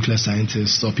engineers or nuclear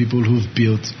scientists or people who've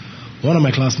built. One of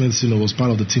my classmates, was part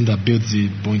of the team that built the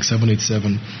Boeing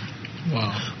 787.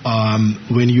 Wow.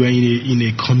 When you are in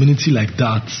a community like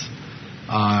that,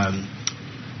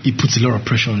 it puts a lot of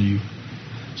pressure on you.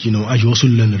 And you also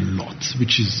learn a lot,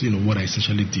 which is, what I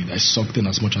essentially did. I sucked in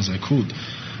as much as I could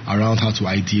around how to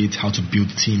ideate, how to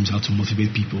build teams, how to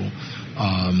motivate people,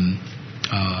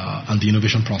 and the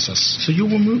innovation process. So you're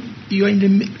in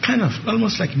the kind of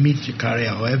almost like mid your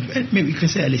career, or maybe you can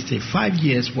say at least 5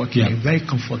 years working in a very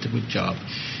comfortable job,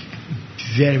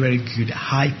 very, very good,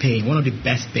 high paying, one of the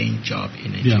best paying job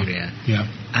in Nigeria. Yeah.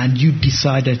 And you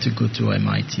decided to go to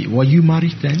MIT. Were you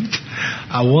married then?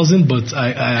 I wasn't, but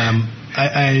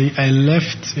I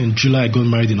left in July. I got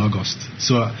married in August.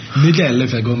 So immediately I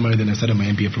left, I got married, and I started my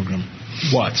MBA program.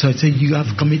 What? So you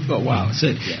have committed. Oh, wow.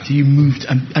 So you moved,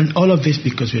 and all of this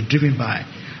because you're driven by.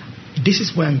 This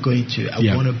is where I'm going to. I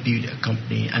want to build a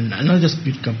company, and not just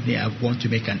build a company. I want to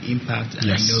make an impact, and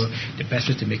I know the best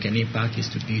way to make an impact is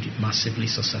to build a massively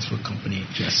successful company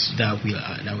that will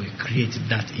create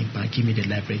that impact. Give me the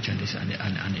leverage and the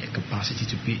capacity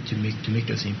to make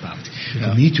those impacts.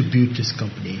 For me to build this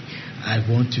company, I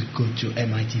want to go to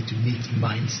MIT to meet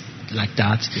minds like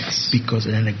that, because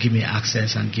then they give me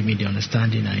access and give me the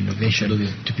understanding and innovation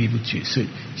to be able to. So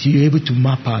you're able to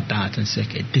map out that and say,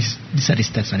 okay, these are the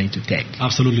steps I need to take.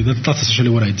 Absolutely, that's essentially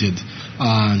what I did.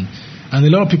 And a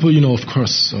lot of people, of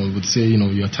course, would say,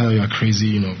 you're tired, you're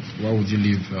crazy. Why would you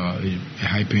leave a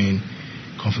high-paying,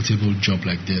 comfortable job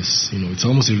like this? It's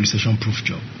almost a recession-proof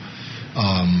job.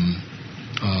 And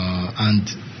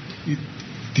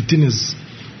the thing is,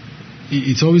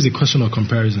 it's always a question of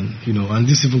comparison, and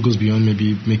this even goes beyond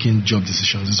maybe making job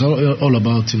decisions. It's all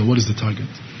about, what is the target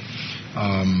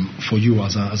for you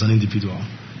as an individual.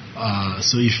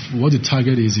 So if what the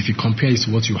target is, if you compare it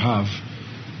to what you have,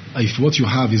 if what you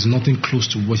have is nothing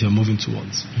close to what you're moving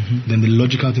towards, then the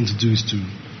logical thing to do is to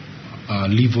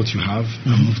leave what you have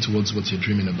and move towards what you're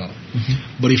dreaming about.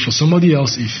 But if for somebody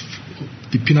else, if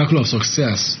the pinnacle of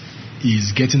success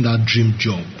is getting that dream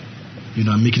job, and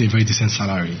making a very decent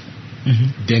salary,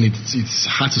 then it's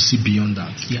hard to see beyond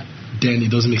that. Then it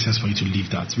doesn't make sense for you to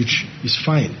leave that, which is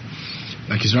fine.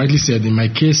 Like he's rightly said, in my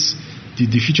case,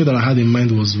 the future that I had in mind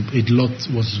was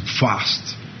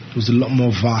vast. It was a lot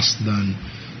more vast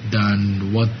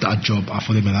than what that job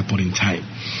afforded me at that point in time.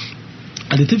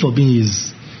 And the thing for me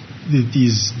is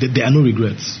that there are no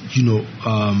regrets.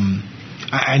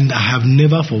 And I have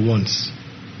never for once,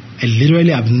 I literally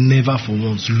have never for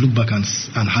once looked back and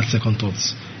had second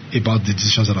thoughts about the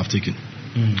decisions that I've taken.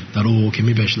 That,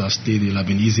 maybe I should have stayed. It would have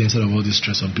been easier instead of all this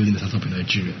stress of building a startup in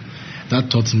Nigeria. That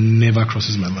thought never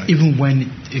crosses my mind. Even when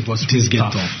it was things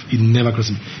get tough, it never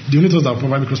crosses me. The only thought that would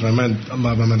probably cross my mind,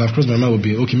 would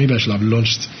be, maybe I should have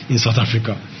launched in South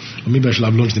Africa, or maybe I should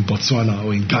have launched in Botswana,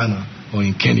 or in Ghana, or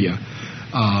in Kenya.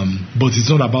 But it's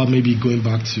not about maybe going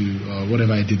back to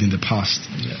whatever I did in the past.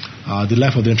 The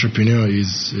life of the entrepreneur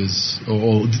is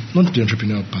not the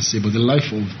entrepreneur per se, but the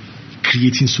life of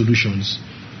creating solutions,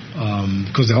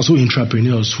 because there are also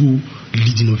entrepreneurs who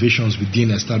lead innovations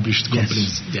within established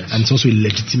companies, and it's also a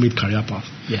legitimate career path.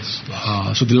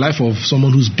 So the life of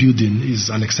someone who's building is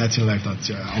an exciting life that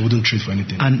I wouldn't trade for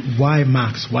anything. And why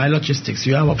Max? Why logistics?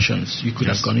 You have options. You could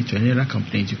have gone into any other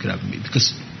company. You could have,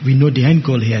 because we know the end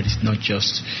goal here is not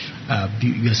just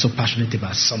you are so passionate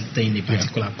about something, a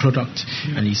particular product,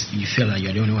 and you feel like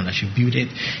you're the only one that should build it.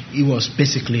 It was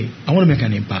basically, I want to make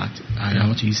an impact, and I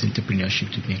want to use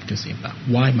entrepreneurship to make this impact.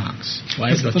 Why Max?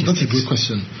 Why logistics? That's a good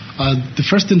question. The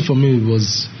first thing for me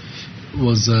was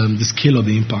the scale of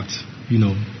the impact.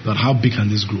 That how big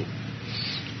can this grow?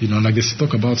 Like they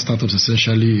talk about startups,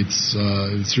 essentially, it's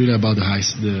really about the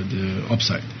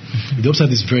upside. If the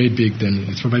upside is very big,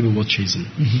 then it's probably worth chasing.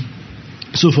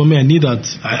 So for me, I need that.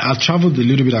 I've traveled a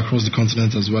little bit across the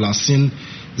continent as well. I've seen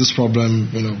this problem,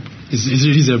 it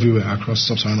is everywhere across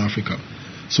sub-Saharan Africa.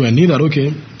 So I knew that,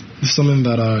 this is something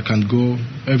that can go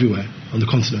everywhere on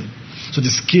the continent. So the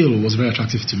scale was very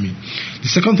attractive to me. The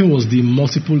second thing was the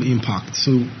multiple impact.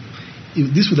 So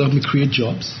this would help me create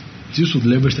jobs. This would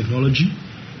leverage technology.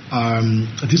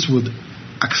 This would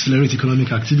accelerate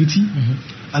economic activity.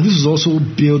 And this would also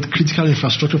build critical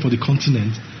infrastructure for the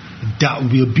continent that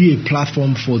will be a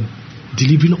platform for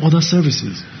delivering other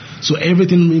services. So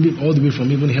everything, maybe all the way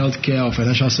from even healthcare or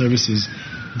financial services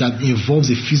that involves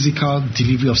a physical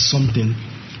delivery of something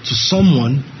to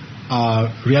someone,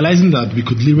 realizing that we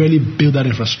could literally build that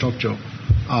infrastructure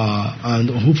and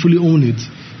hopefully own it,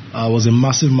 was a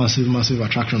massive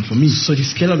attraction for me. So the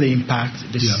scale of the impact,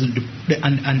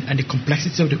 and the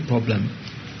complexity of the problem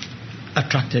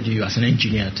attracted you as an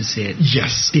engineer to say,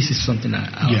 yes, this is something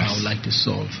I would like to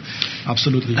solve.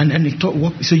 Absolutely.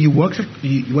 So you worked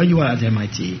when you were at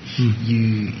MIT.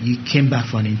 You came back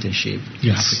for an internship in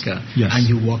Africa, and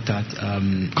you worked at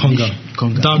Konga.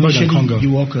 Initially,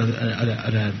 you worked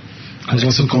at a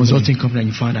consulting company, and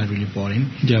you found that really boring.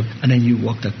 Yep. And then you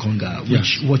worked at Konga,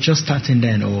 which was just starting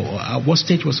then, or at what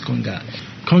stage was Konga?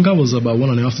 Konga was about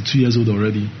 1.5 to 2 years old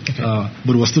already, okay.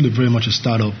 But it was still very much a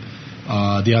startup.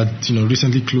 They had,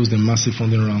 recently closed a massive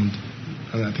funding round.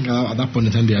 I think at that point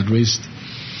in time they had raised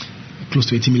close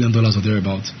to $80 million or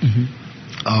thereabouts. Mm-hmm.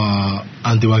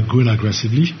 And they were growing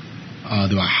aggressively.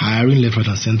 They were hiring left, right,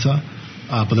 and center.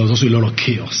 But there was also a lot of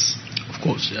chaos. Of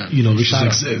course, yeah.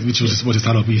 Which was what a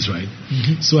startup is, right?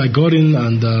 Mm-hmm. So I got in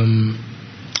and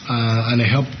I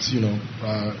helped.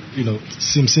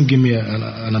 Sim gave me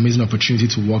an amazing opportunity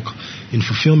to work in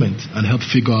fulfillment and help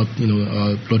figure out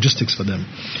logistics for them.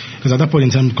 Because at that point in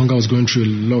time, Konga was going through a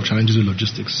lot of challenges with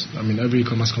logistics. I mean, every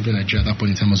e-commerce company in Nigeria at that point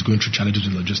in time was going through challenges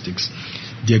with logistics.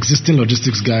 The existing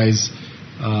logistics guys,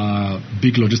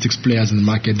 big logistics players in the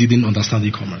market, didn't understand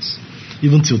e-commerce.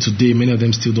 Even till today, many of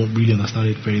them still don't really understand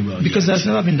it very well. Because there's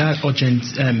never been that urgent,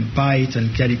 buy it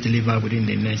and get it delivered within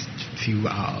the next few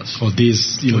hours. Or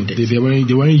days. They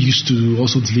weren't used to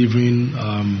also delivering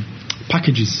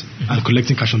packages and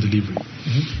collecting cash on delivery.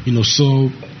 Mm-hmm.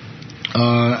 So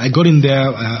I got in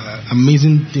there,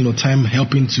 amazing time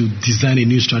helping to design a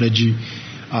new strategy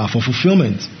for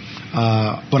fulfillment.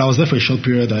 But I was there for a short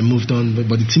period. I moved on,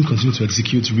 but the team continued to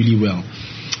execute really well.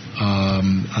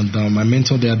 And my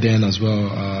mentor there then as well,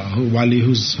 Wale,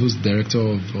 who's director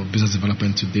of business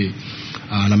development today,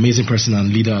 an amazing person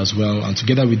and leader as well. And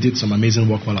together we did some amazing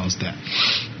work while I was there.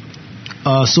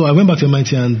 So I went back to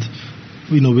MIT, and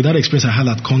with that experience I had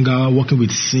at Konga, working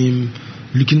with Sim,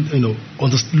 looking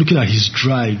at his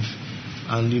drive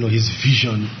and his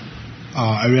vision,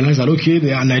 I realized that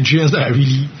there are Nigerians that are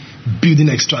really building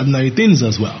extraordinary things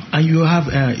as well. And you have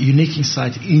a unique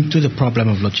insight into the problem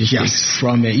of logistics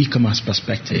from an e-commerce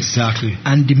perspective. Exactly.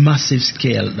 And the massive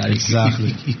scale that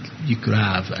you could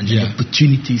have, and the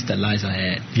opportunities that lies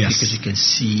ahead. Yes. Because you can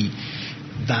see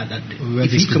that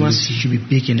if e-commerce should be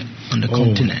big on the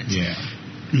continent,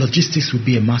 logistics would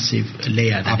be a massive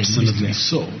layer that needs to be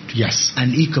solved. Yes.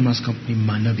 An e-commerce company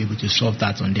might not be able to solve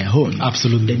that on their own.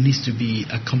 Absolutely. There needs to be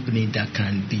a company that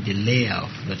can be the layer of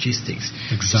logistics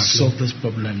to solve this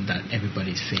problem that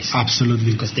everybody is facing.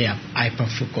 Absolutely. Because they are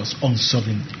hyper-focused on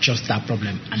solving just that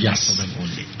problem and that problem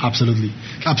only. Absolutely.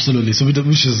 So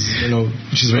which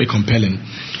is very compelling.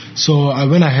 So I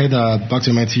went ahead back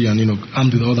to MIT and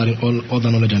armed with all that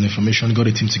knowledge and information, got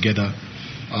a team together.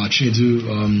 Chinedu,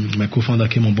 my co-founder,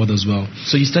 came on board as well.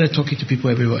 So you started talking to people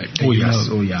everywhere? I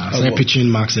started pitching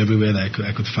marks everywhere that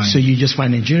I could find. So you just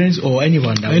find Nigerians or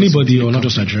anyone? Anybody, or not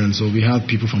just Nigerians. So we had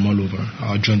people from all over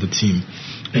join the team.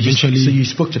 Eventually, so you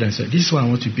spoke to them and said, this is what I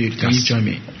want to build. Can you join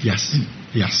me? Yes.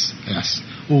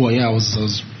 Oh yeah, I was a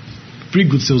pretty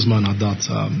good salesman at that,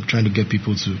 trying to get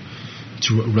people to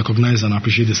recognize and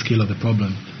appreciate the scale of the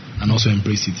problem and also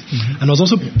embrace it. Mm-hmm. And I was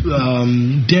also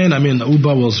then,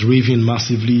 Uber was raving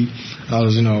massively. I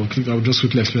would just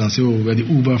quickly explain and say, we're the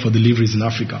Uber for deliveries in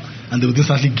Africa, and they would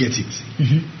instantly get it.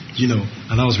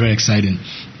 Mm-hmm. And that was very exciting.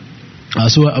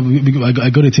 So I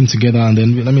got a team together, and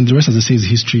then the rest, as I say, is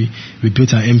history. We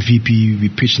built our MVP. We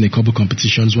pitched in a couple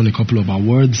competitions, won a couple of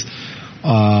awards.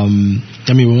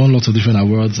 We won lots of different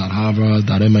awards at Harvard,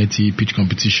 at MIT, pitch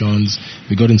competitions.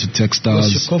 We got into Techstars. Was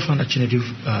your co-founder Chinedu?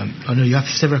 You have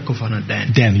several co-founders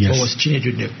then. Yes. Or was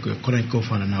Chinedu the current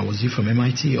co-founder now? Was he from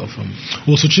MIT or from?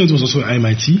 Well, so Chinedu was also at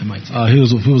MIT. He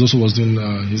was doing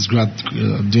his grad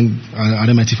at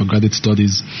MIT for graduate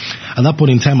studies. At that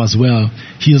point in time as well,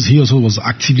 he also was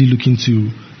actively looking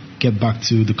to get back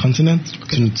to the continent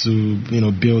to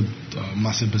build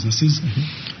massive businesses.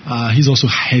 Mm-hmm. He's also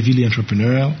heavily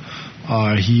entrepreneurial.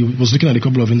 He was looking at a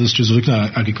couple of industries, looking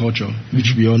at agriculture,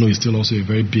 which we all know is still also a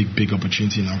very big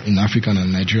opportunity in Africa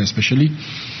and Nigeria especially.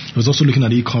 He was also looking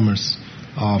at e-commerce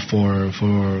for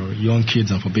young kids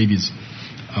and for babies.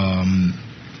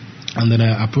 And then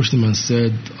I approached him and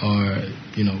said, what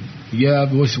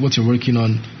you're working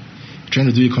on, you're trying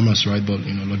to do e-commerce, right? But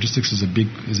logistics is a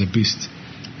beast.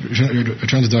 You're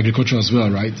trying to do agriculture as well,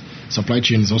 right? Supply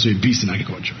chain is also a beast in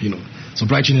agriculture.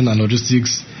 Supply chain and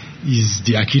logistics is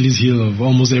the Achilles heel of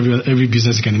almost every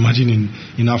business you can imagine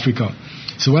in Africa.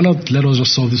 So why not let us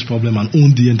just solve this problem and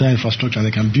own the entire infrastructure, and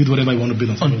they can build whatever you want to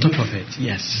build on top of it?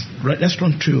 Yes. Right, let's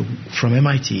run through from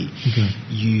MIT. Okay.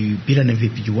 You beat an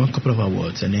MVP, you won a couple of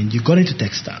awards, and then you got into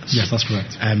Techstars. Yes, that's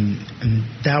correct. And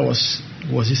that was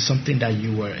it something that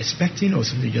you were expecting, or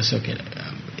something just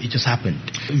it just happened?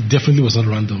 It definitely was not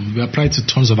random. We applied to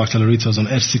tons of accelerators on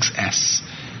F6S.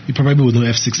 You probably would know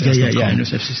F6S. Yeah, I know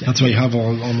F6S. That's why you have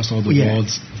almost all the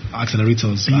world's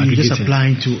accelerators. You're just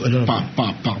applying to a lot of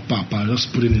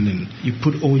just putting it in. You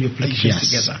put all your applications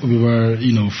together. We were,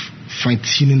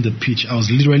 fine-tuning the pitch. I was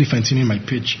literally fine-tuning my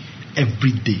pitch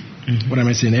every day. Mm-hmm. What am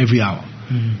I saying? Every hour.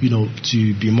 Mm-hmm. To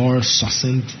be more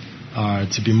succinct,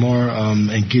 to be more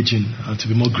engaging, to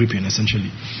be more gripping,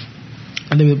 essentially.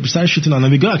 And then we started shooting, and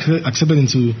then we got accepted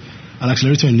into an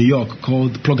accelerator in New York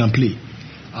called Plug and Play.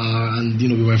 And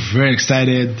we were very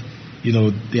excited.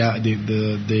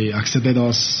 They accepted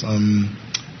us, and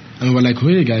we were like,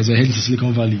 "Hey guys, we're heading to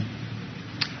Silicon Valley."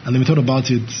 And then we thought about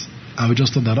it, and we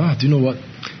just thought that, do you know what?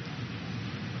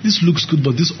 This looks good,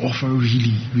 but this offer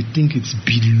really, we think it's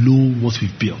below what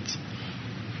we've built.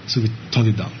 So we turned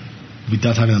it down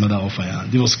without having another offer.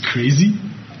 And it was crazy.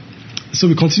 So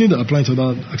we continued applying to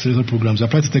other accelerator programs. We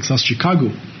applied to Techstars Chicago.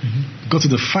 Mm-hmm. Got to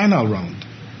the final round.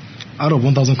 Out of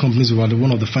 1,000 companies, we were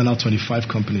one of the final 25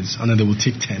 companies, and then they would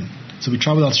take 10. So we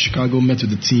traveled out to Chicago, met with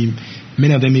the team.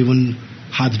 Many of them even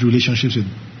had relationships with,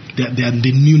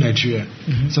 they knew Nigeria,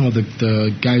 some of the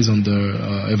guys on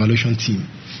the evaluation team.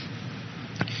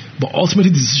 But ultimately,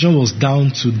 the decision was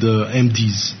down to the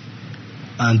MDs.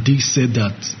 And they said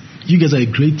that, you guys are a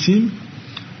great team,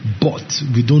 but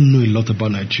we don't know a lot about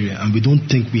Nigeria, and we don't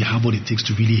think we have what it takes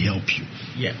to really help you.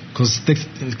 Yeah. Because they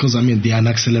are an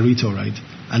accelerator, right?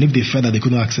 And if they felt that they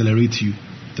couldn't accelerate you,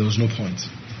 there was no point.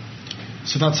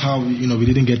 So that's how we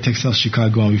didn't get Techstars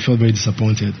Chicago, and we felt very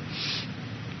disappointed.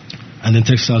 And then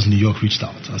Techstars New York reached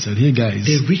out and said, "Hey guys."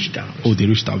 They reached out. Oh, they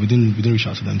reached out. We didn't reach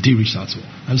out to them. They reached out to us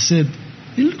and said,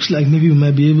 "It looks like maybe we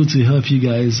might be able to help you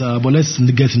guys, but let's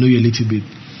get to know you a little bit."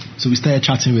 So we started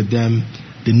chatting with them.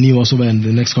 They knew us over in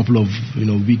the next couple of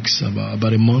weeks,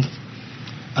 about a month,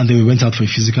 and then we went out for a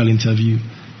physical interview,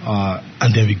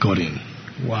 and then we got in.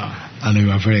 Wow. And we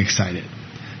were very excited.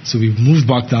 So we moved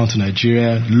back down to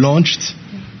Nigeria, launched,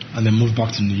 and then moved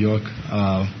back to New York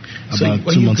about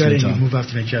 2 months later. You moved back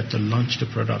to Nigeria to launch the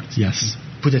product. Yes.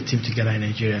 Put a team together in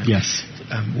Nigeria. Yes.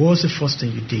 What was the first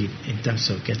thing you did in terms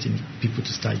of getting people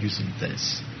to start using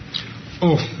this?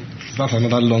 Oh, that's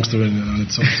another long story on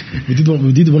its own.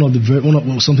 we did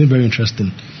something very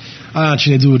interesting. I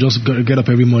actually would just get up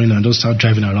every morning and just start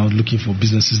driving around looking for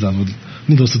businesses that would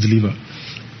need us to deliver.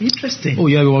 Interesting. Oh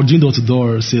yeah, we were doing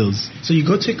door-to-door sales. So you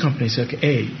go to a company and say, okay,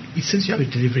 hey, it seems you have a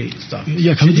delivery stuff.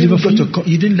 Yeah, can we deliver for you?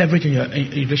 You didn't leverage in your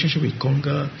relationship with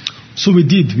Konga? So we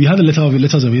did. We had a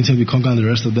letters of intent with Konga and the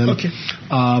rest of them. Okay.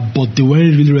 But they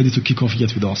weren't really ready to kick off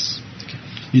yet with us. Okay.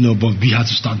 But we had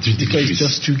to start doing deliveries. Because it's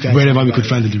just two guys. Wherever we could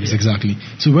find deliveries, exactly.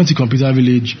 So we went to Computer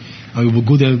Village, and we would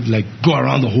go there, go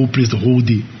around the whole place the whole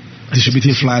day,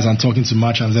 distributing flyers and talking to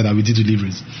merchants that we did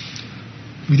deliveries.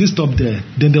 We didn't stop there.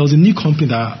 Then there was a new company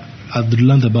that I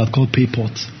learned about called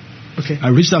Payport. Okay. I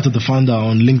reached out to the founder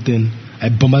on LinkedIn. I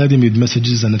bombarded him with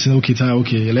messages and I said, okay,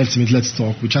 let's meet, let's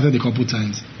talk. We chatted a couple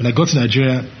times. When I got to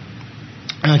Nigeria,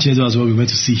 I actually as well, we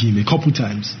went to see him a couple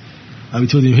times. And we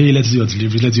told him, hey, let's do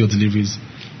your deliveries.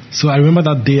 So I remember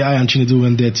that day I and Chinedu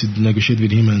went there to negotiate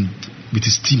with him and with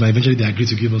his team. And eventually they agreed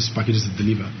to give us packages to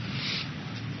deliver.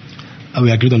 And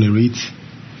we agreed on a rate.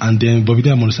 And then, but we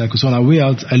didn't have motorcycles. So on our way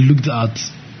out, I looked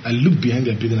behind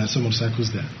their building, I saw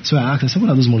motorcycles there. So I asked, what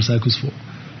are those motorcycles for?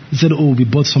 He said, oh, we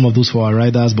bought some of those for our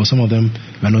riders, but some of them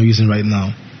we're not using right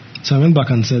now. So I went back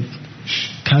and said,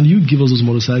 can you give us those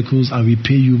motorcycles and we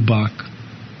pay you back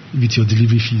with your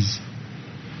delivery fees?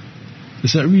 They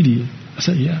said, really? I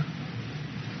said, yeah.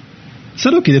 I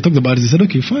said, okay, they talked about it. They said,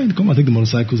 okay, fine, come and take the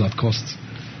motorcycles at cost.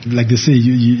 Like they say,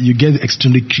 you get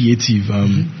extremely creative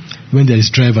when there is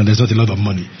drive and there's not a lot of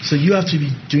money. So you have to be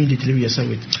doing the delivery yourself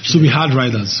with? So we had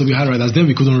riders. Then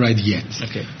we couldn't ride yet.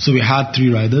 Okay. So we had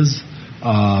 3 riders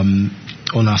on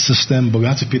our system, but we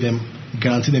had to pay them,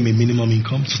 guarantee them a minimum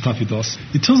income to start with us.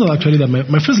 It turns out actually that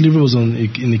my first delivery was in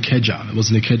Ikeja. It was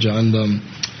in Ikeja, and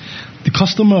the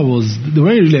customer they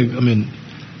weren't really,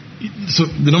 so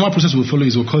the normal process we'll follow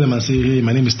is we'll call them and say, hey,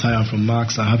 my name is Ty, I'm from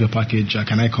Max, I have your package,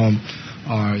 can I come?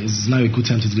 Or is now a good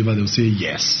time to deliver? They'll say,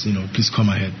 yes, please come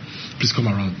ahead, please come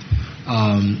around.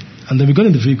 And then we got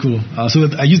in the vehicle. So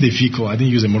I used the vehicle, I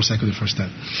didn't use a motorcycle the first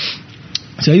time.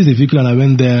 So I used the vehicle and I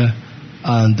went there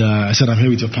and I said, I'm here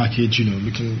with your package,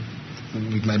 looking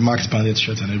with my Max bandit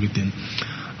shirt and everything.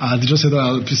 They just said,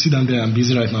 please sit down there, I'm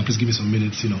busy right now, please give me some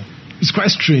minutes, it's quite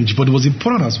strange, but it was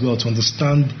important as well to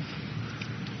understand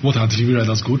what our delivery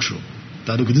riders go through.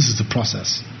 That, okay, this is the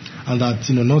process. And that,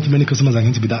 not many customers are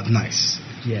going to be that nice.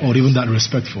 Yes. Or even that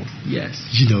respectful. Yes.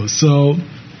 So,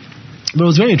 but it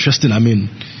was very interesting. I mean,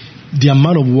 the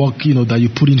amount of work, that you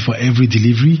put in for every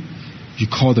delivery. You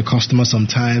call the customer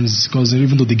sometimes, because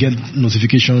even though they get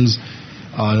notifications,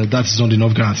 that's not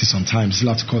enough guarantee sometimes. You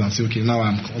have to call and say, okay, now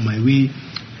I'm on my way.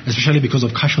 Especially because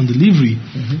of cash on delivery,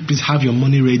 please have your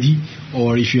money ready.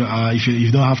 Or if you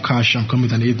don't have cash, I'm coming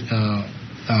with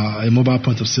a mobile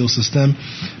point of sale system.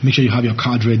 Make sure you have your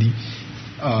card ready.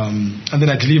 And then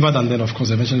I delivered, and then of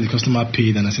course eventually the customer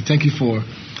paid, and I said thank you for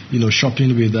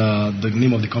shopping with the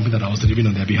name of the company that I was delivering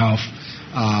on their behalf.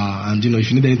 And if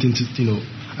you need anything to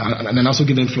and then also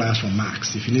give them flyers from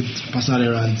Max. If you need personal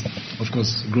errands, of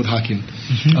course, growth hacking.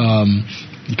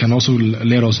 You can also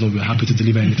let us know. We're happy to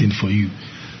deliver anything for you.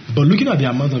 But looking at the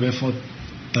amount of effort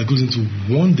that goes into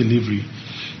one delivery,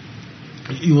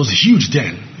 it was huge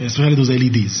then, especially those early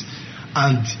days.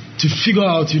 And to figure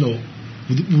out,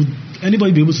 would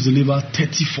anybody be able to deliver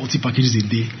 30, 40 packages a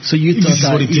day? So you thought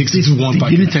that what it takes to do one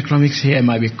package. The unit economics here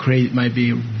might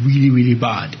be really, really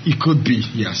bad. It could be,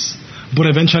 yes. But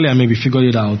eventually, we figured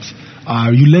it out.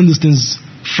 You learn these things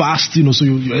fast, so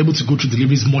you're able to go through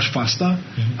deliveries much faster.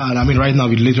 And right now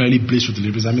we literally blaze through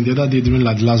deliveries. The other day during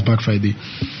the last Black Friday,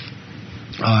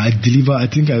 I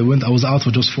was out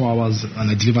for just 4 hours and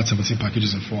I delivered 17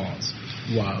 packages in 4 hours.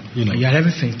 Wow. You had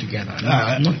everything together.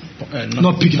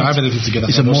 Not picking up everything together.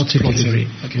 It's a multi-delivery.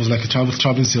 Okay. It was like a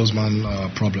traveling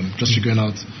salesman problem, just figuring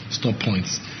out stop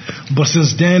points. But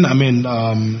since then,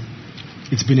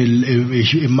 it's been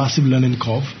a massive learning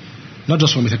curve, not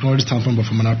just from a technology standpoint, but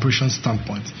from an operations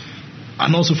standpoint,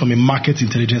 and also from a market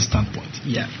intelligence standpoint.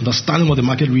 Yeah. Understanding what the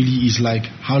market really is like,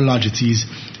 how large it is,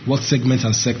 what segments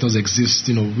and sectors exist,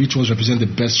 which ones represent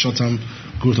the best short-term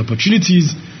growth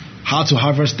opportunities, how to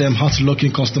harvest them, how to lock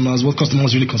in customers, what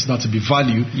customers really consider to be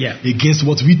value against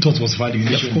what we thought was value.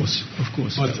 Yeah, of course.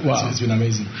 But wow. It's been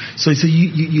amazing. So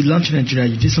you launched in Nigeria,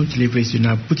 you did some deliveries, you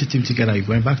now put your team together, you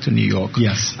went back to New York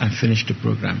and finished the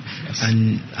program. Yes.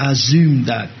 And I assume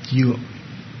that you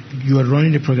were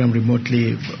running the program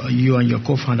remotely, you and your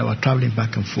co-founder were traveling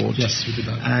back and forth. Yes, we did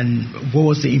that. And what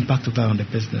was the impact of that on the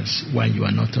business when you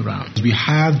were not around? We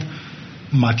had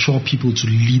mature people to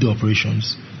lead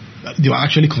operations. They were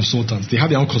actually consultants. They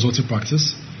had their own consulting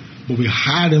practice, but we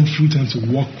hired them full time to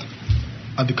work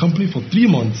at the company for 3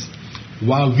 months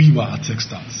while we were at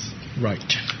Techstars. Right.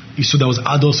 So there was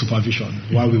adult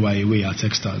supervision while we were away at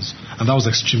Techstars, and that was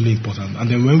extremely important. And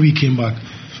then when we came back,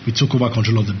 we took over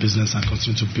control of the business and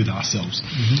continued to build ourselves.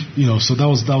 So that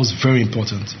was very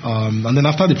important. And then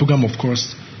after the program, of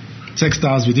course,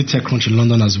 Techstars, we did TechCrunch in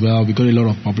London as well. We got a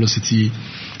lot of publicity.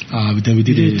 Then we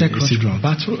did a seed round.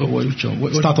 Battle or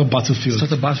what? Startup Battlefield.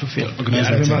 Startup Battlefield.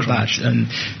 Organized I remember TechCrunch. that, and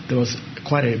there was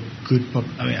quite a good.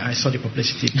 I saw the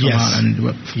publicity come out, and there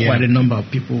were quite a number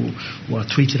of people who were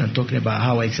tweeting and talking about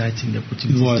how exciting the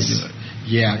opportunity was.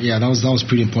 Yeah, that was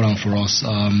pretty important for us.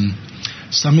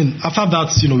 So after that,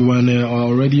 we were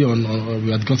already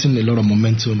we had gotten a lot of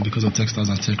momentum because of Techstars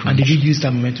and TechCrunch. And did you use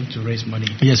that momentum to raise money?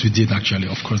 Yes, we did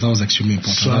actually. Of course, that was extremely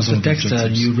important. So after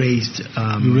Techstars, you raised.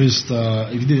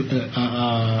 We did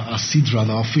a seed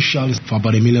round, our official, for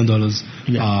about $1 million.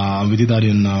 We did that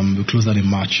we closed that in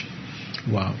March.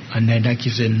 Wow, and then that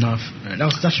gives enough.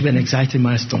 That should be an exciting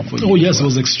milestone for you. Oh yes, it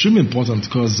was extremely important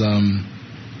because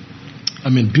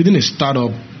building a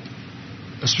startup,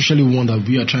 especially one that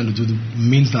we are trying to do,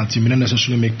 means that you may not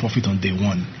necessarily make profit on day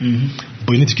one,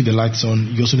 but you need to keep the lights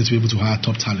on. You also need to be able to hire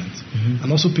top talent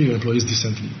and also pay your employees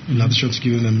decently, in addition to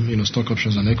giving them stock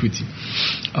options and equity.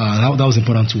 That was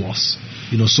important to us.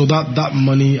 So that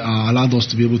money allowed us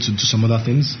to be able to do some other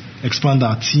things, expand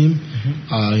our team,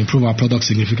 improve our product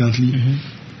significantly,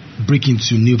 break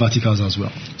into new verticals as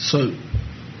well. So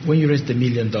when you raised $1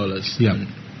 million,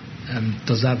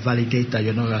 does that validate that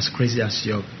you're not as crazy as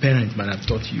your parents might have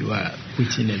thought you were,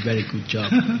 putting a very good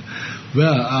job?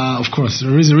 Well, of course,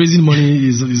 raising money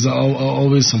is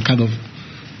always some kind of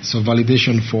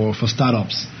validation for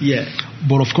startups. Yeah.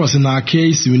 But of course, in our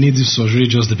case, we need this was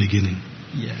really just the beginning.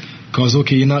 Yeah. Because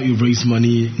now you've raised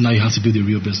money, now you have to build a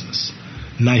real business.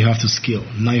 Now you have to scale.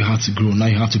 Now you have to grow. Now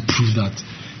you have to prove that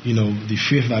the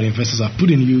faith that investors have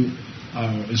put in you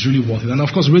is really worth it. And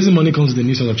of course, raising money comes with a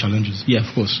new set of challenges. Yeah,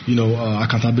 of course.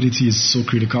 Accountability is so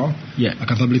critical. Yeah.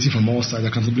 Accountability from all sides.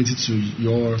 Accountability to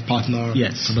your partner.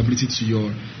 Yes. Accountability to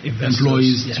your investors,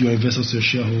 employees, to your investors, to your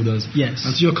shareholders. Yes.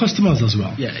 And to your customers as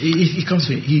well. Yeah, it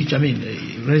comes with huge.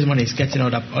 Raising money is getting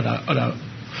other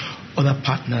other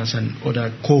partners and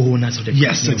other co-owners of the company.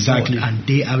 Yes, exactly. And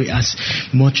they have as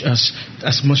much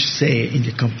say in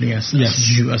the company as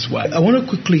you as well. I want to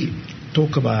quickly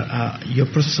talk about your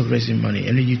process of raising money.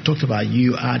 And then you talked about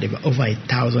you had over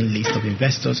 1,000 list of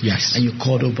investors. Yes. And you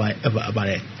called over about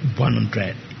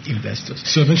 100 investors.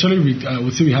 So eventually, I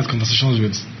would say we had conversations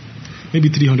with maybe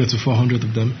 300 to 400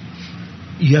 of them.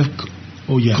 You have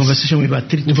conversation with about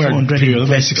 300 to 400 period,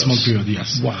 over a investors. 6 month period,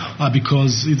 yes. Wow.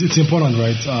 Because it's important,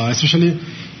 right? Especially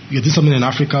you do something in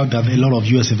Africa that a lot of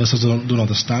US investors don't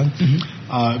understand.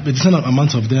 A decent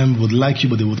amount of them would like you,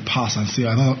 but they would pass and say,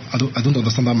 I don't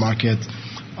understand that market.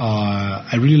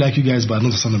 I really like you guys, but I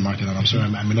don't understand the market, and I'm sorry,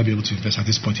 I may not be able to invest at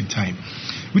this point in time,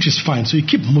 which is fine. So you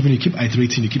keep moving, you keep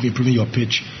iterating, you keep improving your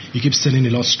pitch, you keep selling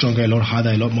a lot stronger, a lot harder,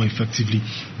 a lot more effectively,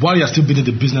 while you're still building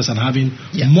the business and having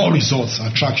more results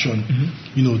and traction,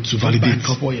 to validate.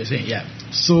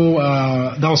 So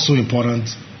that was so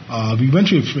important. We went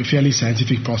through a fairly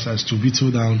scientific process to whittle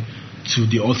down to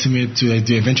the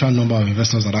eventual number of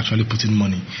investors that actually put in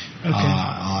money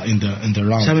in the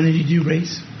round. So how many did you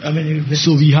raise?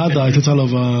 So we had a total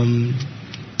of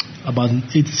about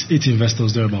eight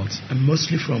investors thereabouts. And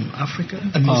mostly from Africa?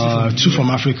 Two from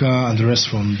Africa and the rest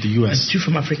from the US. And two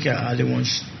from Africa are the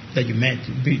ones that you met,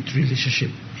 built relationship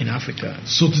in Africa.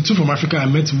 So the two from Africa, I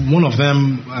met one of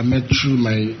them. I met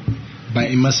by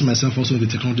immersing myself also in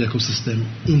the technology ecosystem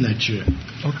in Nigeria.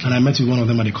 Okay. And I met with one of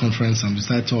them at a conference, and we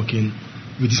started talking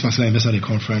with this particular investor at a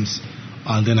conference,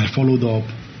 and then I followed up,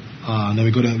 and then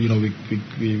we got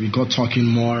we got talking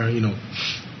more,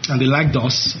 and they liked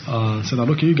us, said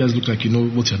that, okay, you guys look like you know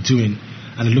what you're doing,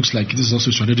 and it looks like this is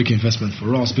also a strategic investment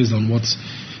for us based on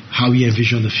how we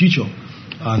envision the future.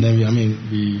 And then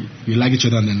we like each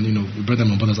other, and then we brought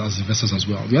them on board as investors as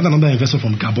well. We had another investor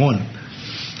from Gabon,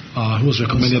 who was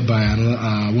recommended by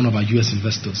one of our US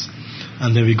investors.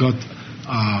 And then we got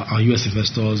our US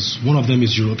investors. One of them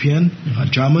is European,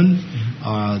 German.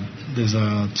 There's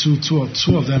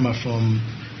two of them are from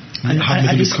have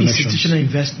Middle East connections.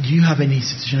 Do you have any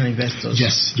institutional investors?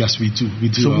 Yes, we do.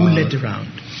 So who led the round?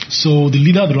 So the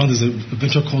leader of the round is a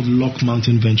venture called Lock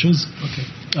Mountain Ventures. Okay.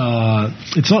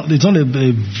 It's not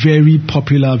a very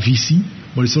popular VC,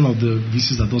 but it's one of the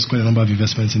VCs that does quite a number of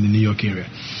investments in the New York area.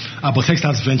 But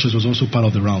Techstars Ventures was also part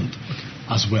of the round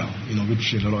as well,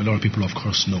 which a lot of people, of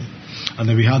course, know. And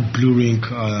then we had Blue Ring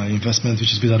Investments,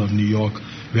 which is based out of New York.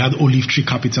 We had Olive Tree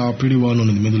Capital, pretty well known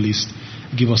in the Middle East,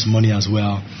 give us money as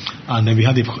well. And then we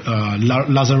had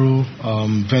Lazaro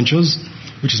Ventures,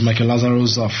 which is Michael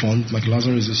Lazaro's fund. Michael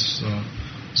Lazaro is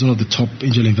one of the top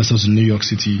angel investors in New York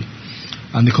City.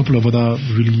 And a couple of other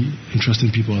really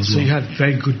interesting people as well. So you had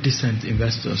very good decent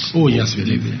investors. Oh yes, we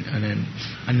did.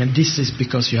 And then this is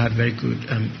because you had very good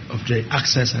of the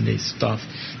access and the stuff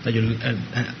that you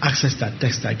access that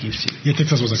Techstars gives you. Yeah,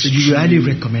 Techstars was extremely. So you highly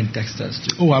recommend Techstars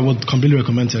too. Oh, I would completely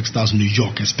recommend Techstars New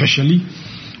York, especially.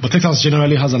 But Techstars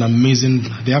generally has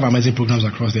they have amazing programs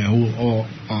across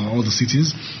all the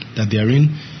cities that they are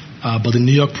in. But the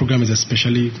New York program is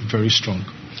especially very strong.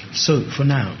 So for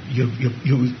now, you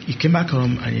came back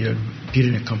home and you're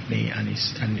building a company, and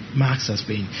Max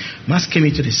came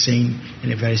into the scene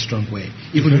in a very strong way.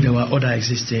 Even though there were other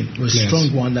existing, a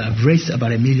strong one that have raised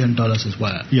about $1 million as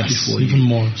well. Yes, even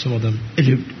more, some of them.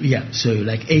 Yeah, so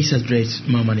like Ace has raised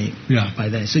more money by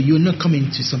then. So you're not coming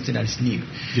to something that is new.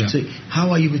 Yeah. So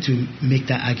how are you able to make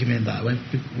that argument that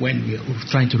when we're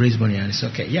trying to raise money and it's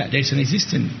okay, there's an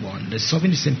existing one that's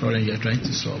solving the same problem you're trying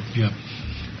to solve. Yeah.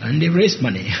 And they raised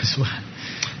money as well.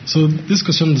 So this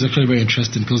question is actually very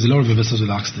interesting because a lot of investors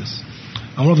will ask this.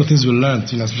 And one of the things we learned,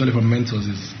 especially from mentors,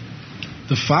 is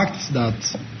the fact that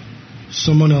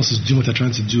someone else is doing what they're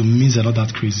trying to do means they're not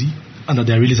that crazy, and that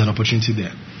there really is an opportunity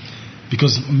there.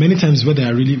 Because many times where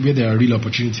there are real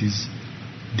opportunities,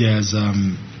 there's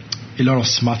a lot of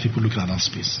smart people looking at that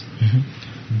space.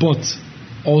 Mm-hmm. But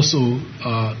also,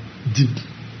 the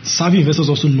savvy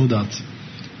investors also know that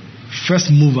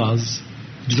first movers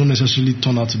do not necessarily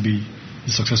turn out to be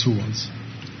the successful ones.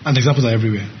 And the examples are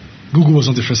everywhere. Google was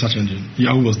not the first search engine.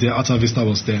 Yahoo was there. Alta Vista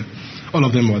was there. All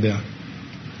of them were there.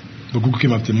 But Google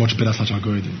came up with a much better search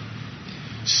algorithm.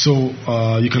 So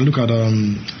you can look at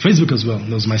Facebook as well.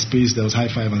 There was MySpace, there was High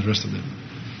Five, and the rest of them.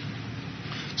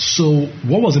 So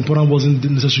what was important wasn't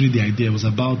necessarily the idea. It was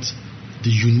about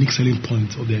the unique selling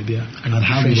point of the idea and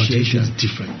how we were doing things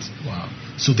different. Wow.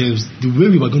 So the way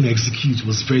we were going to execute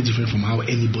was very different from how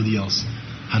anybody else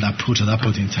had approached at that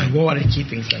point in time. And what are the key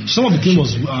things? Some of the things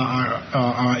was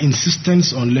our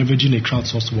insistence on leveraging a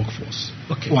crowdsourced workforce,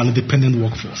 or an independent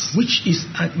workforce, which is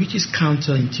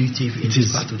counterintuitive in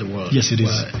this part of the world. Yes, it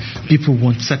is. People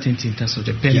want certainty in terms of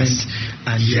the payment,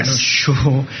 and they're not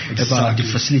sure about the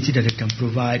facility that they can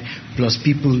provide. Plus,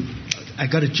 people, I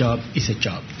got a job, it's a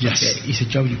job. Yes. It's a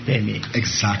job, you pay me.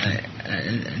 Exactly.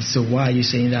 And so why are you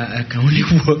saying that I can only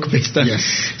work based on? Yes.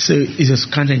 So it's just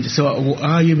content. So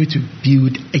are you able to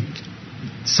build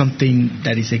something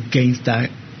that is against that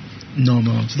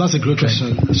normal? So that's a great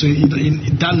question. So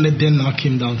that then now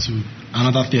came down to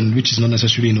another thing, which is not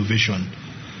necessarily innovation,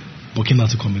 but came down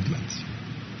to commitment.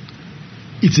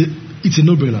 It's a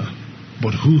no-brainer,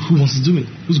 but who wants to do it?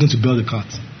 Who's going to build the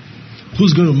cart?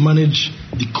 Who's going to manage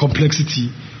the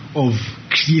complexity of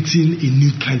creating a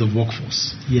new kind of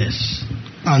workforce? Yes.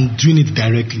 And doing it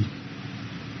directly.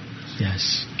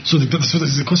 Yes. So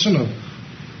there's a question of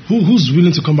who's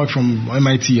willing to come back from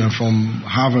MIT and from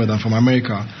Harvard and from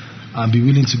America and be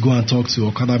willing to go and talk to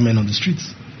Okada men on the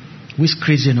streets? Who's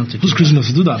crazy enough to do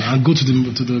that and go to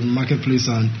the marketplace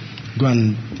and go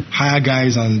and hire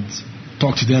guys and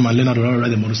talk to them and learn how to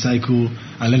ride a motorcycle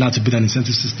and learn how to build an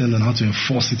incentive system and how to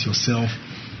enforce it yourself?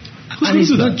 And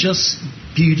it's not just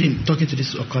talking to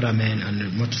this Okada man and the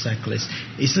motorcyclist.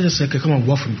 It's not just like, come and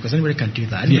work for me, because anybody can do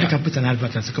that. Anybody can put an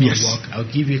advert and say, come and work. I'll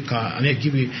give you a car. I'll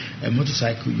give you a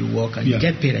motorcycle. You work and you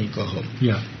get paid and you go home.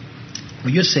 Yeah.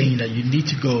 But you're saying that you need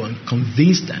to go and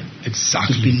convince them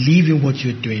to believe in what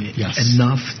you're doing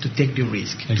enough to take the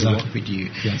risk to work with you,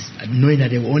 knowing that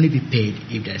they will only be paid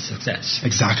if there's success.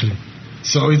 Exactly.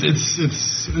 So it's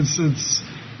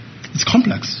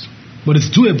complex, but it's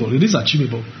doable. It is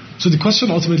achievable. So the question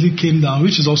ultimately came down,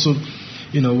 which is also,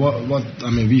 what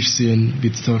I mean, we've seen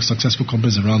with successful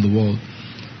companies around the world,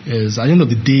 is at the end of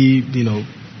the day,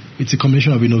 it's a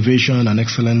combination of innovation and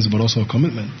excellence, but also a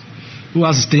commitment. Who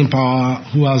has the staying power?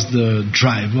 Who has the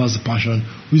drive? Who has the passion?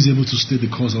 Who is able to stay the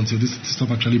course until this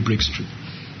stuff actually breaks through?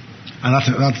 And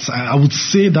that's I would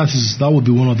say that would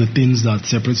be one of the things that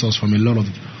separates us from a lot of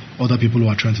other people who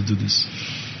are trying to do this.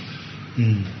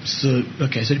 So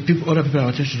other people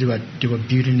are trying to do it. They were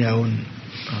building their own.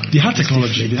 They had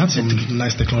technology. They had some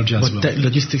nice technology as well. But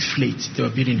logistics fleet, they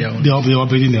were building their own. They were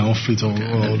building their own fleet or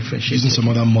using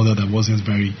some other model that wasn't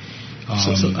very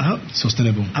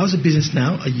sustainable. How's the business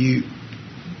now? Are you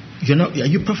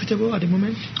profitable at the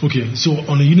moment? Okay, so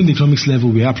on a unit economics level,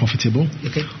 we are profitable.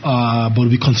 Okay. But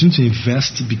we continue to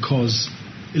invest because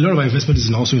a lot of our investment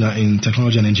is also in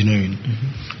technology and engineering.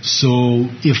 Mm-hmm. So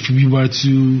if we were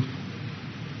to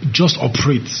just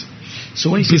operate, so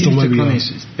when you say unit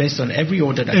economics, it's based on every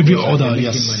order that every goes order,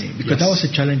 making yes, money, because that was a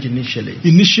challenge initially.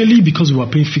 Initially, because we were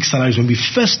paying fixed salaries when we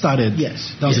first started,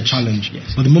 that was a challenge.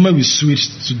 Yes. But the moment we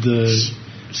switched to the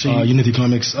unit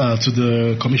economics, to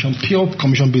the pure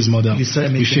commission-based model, we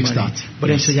fixed money. that. But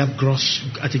then so you have gross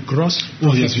profit.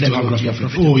 Oh yes, we do have gross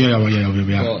profit. Oh yeah.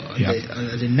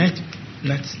 The net,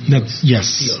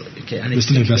 yes. Okay, and it's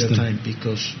still investing time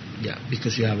because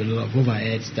you have a lot of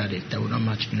overheads that will not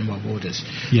match the number of orders.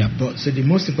 Yeah. But so the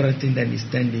most important thing then is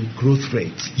the growth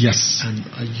rate. Yes. And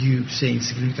are you saying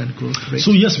significant growth rate?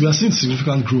 So yes, we are seeing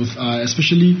significant growth,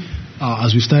 especially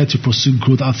as we started to pursue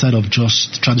growth outside of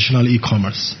just traditional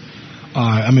e-commerce.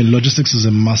 Logistics is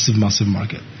a massive, massive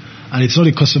market. And it's not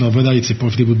a question of whether it's a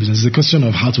profitable business. It's a question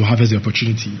of how to harvest the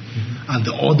opportunity and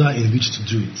the order in which to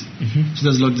do it. Mm-hmm.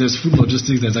 So there's food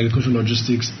logistics, there's agricultural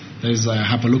logistics, there's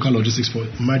hyperlocal logistics for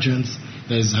merchants,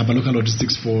 there's hyperlocal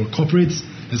logistics for corporates,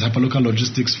 there's hyperlocal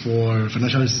logistics for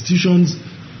financial institutions.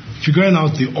 Figuring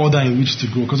out the order in which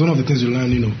to grow, because one of the things you learn,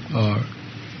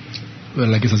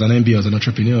 like as an MBA, as an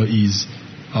entrepreneur, is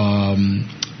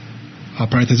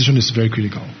prioritization is very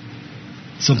critical.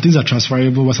 Some things are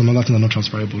transferable, but some other things are not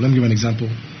transferable. Let me give an example.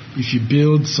 If you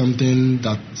build something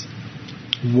that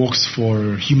works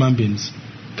for human beings,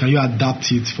 can you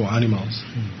adapt it for animals?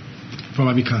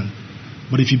 Probably can.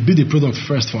 But if you build a product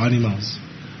first for animals,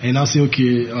 and now say,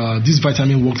 okay, this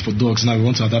vitamin worked for dogs, now we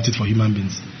want to adapt it for human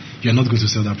beings, you're not going to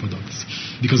sell that product.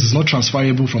 Because it's not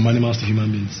transferable from animals to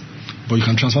human beings. But you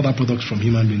can transfer that product from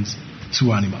human beings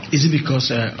to animals. Is it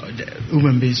because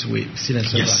human beings will see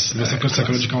themselves as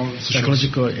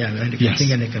psychological, and they can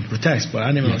think and they can protect, but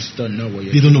animals don't know what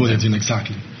you're doing. They don't know what they're doing,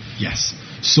 exactly. Yes.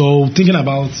 So thinking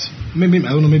about, maybe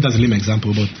that's a lame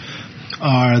example, but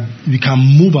we can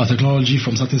move our technology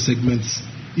from certain segments.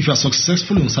 If you are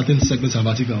successful in certain segments and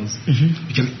verticals,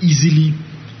 you can easily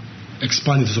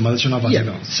expand into some additional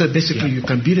verticals. So basically you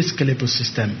can build a scalable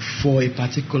system for a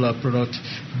particular product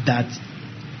that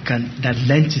that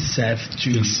lends itself to.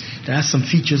 Yes. There are some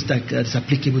features that's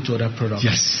applicable to other products.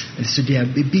 Yes. And so they are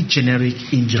a bit generic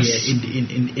in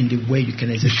the way you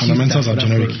can execute. The fundamentals are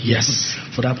generic. Product, yes.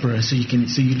 For that product, so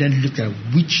you then look at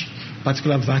which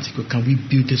particular vertical can we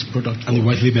build this product and the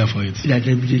white label for it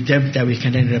that we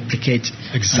can then replicate.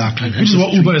 Exactly. Which is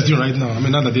what Uber is doing right now. I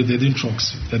mean, now that they're doing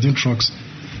trucks. They're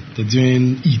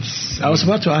doing Eats. I was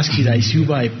about to ask you that is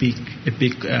Uber a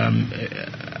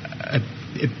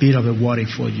bit of a worry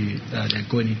for you that they're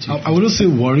going into? I wouldn't say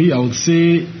worry. I would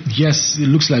say yes. It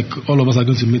looks like all of us are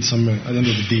going to meet somewhere at the end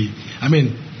of the day. I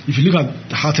mean, if you look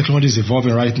at how technology is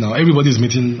evolving right now, everybody is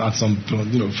meeting at some,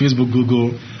 Facebook,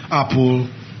 Google, Apple.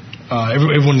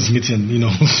 Everyone is meeting,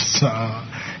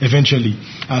 eventually.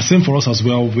 Same for us as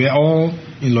well. We're all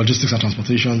in logistics and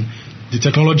transportation. The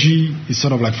technology is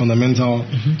sort of like fundamental.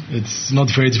 Mm-hmm. It's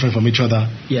not very different from each other.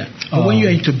 Yeah. But when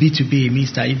you're into B2B, it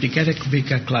means that if you get a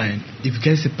bigger client, if you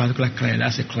get a particular client,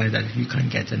 that's a client that you can't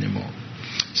get anymore.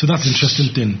 So that's an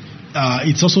interesting thing.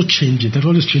 It's also changing.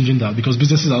 Technology is changing that because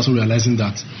businesses are also realizing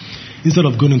that instead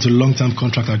of going into long-term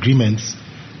contract agreements,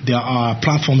 there are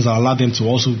platforms that allow them to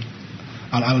also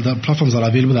the platforms that are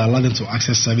available that allow them to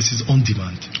access services on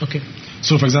demand. Okay.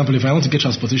 So, for example, if I want to get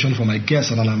transportation for my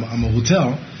guests and I'm a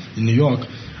hotel in New York,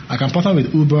 I can partner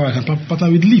with Uber, I can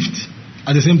partner with Lyft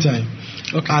at the same time.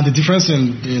 Okay. And the difference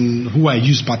in who I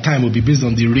use per time will be based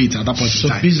on the rate at that point in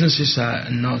time. So businesses are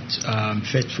not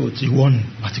faithful to one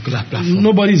particular platform?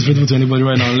 Nobody is faithful to anybody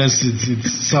right now unless it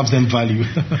serves them value.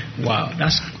 Wow,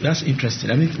 that's interesting.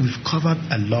 I mean, we've covered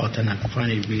a lot and I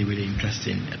find it really, really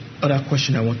interesting. Other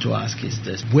question I want to ask is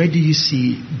this. Where do you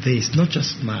see this, not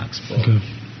just Max, but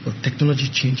technology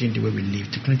changing the way we live,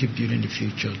 technology building the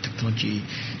future, technology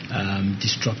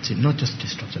disrupting, not just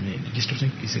disrupting,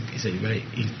 disrupting is a very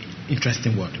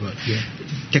interesting word, but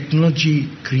technology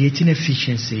creating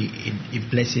efficiency in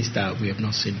places that we have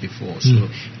not seen before. So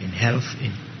in health,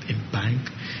 in bank,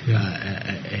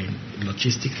 in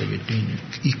logistics that we're doing,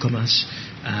 e-commerce,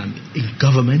 in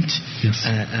government,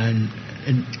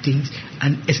 and things,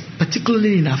 and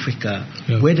particularly in Africa,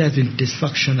 where there's been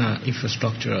dysfunctional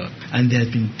infrastructure and there's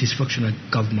been dysfunctional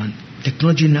government,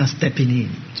 technology now stepping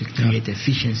in to create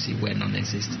efficiency where none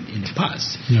existed in the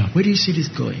past. Where do you see this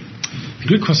going?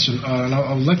 Great question. And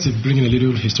I would like to bring in a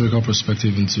little historical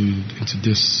perspective into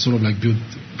this, sort of like build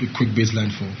a quick baseline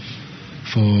for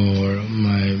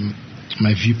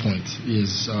my viewpoint.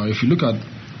 Is if you look at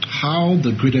how the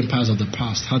great empires of the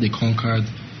past, how they conquered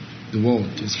the world,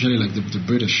 especially like the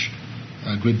British,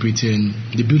 Great Britain,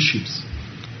 they built ships,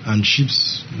 and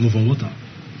ships move on water.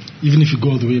 Even if you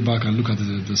go all the way back and look at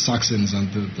the Saxons and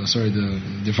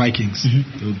the Vikings,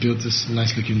 they would build this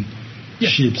nice looking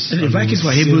ships. And the Vikings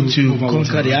were able to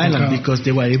conquer the island because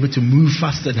they were able to move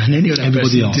faster than any other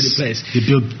person to the place. They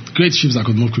built great ships that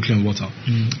could move quickly on water.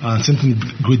 And same thing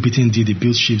Great Britain did. They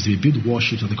built ships, they built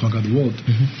warships, and they conquered the world.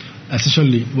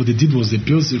 Essentially, what they did was they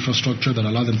built the infrastructure that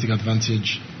allowed them to take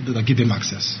advantage, that gave them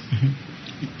access,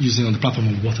 using on the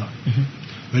platform of water.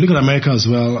 When you look at America as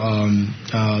well, on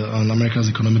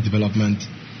America's economic development,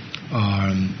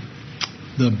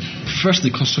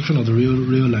 the construction of the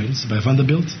rail lines by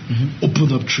Vanderbilt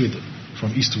opened up trade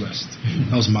from east to west.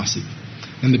 That was massive.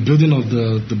 And the building of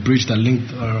the bridge that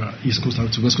linked East Coast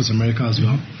to West Coast America as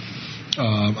well.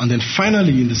 And then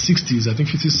finally in the 60s, I think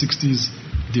 50s, 60s,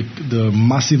 the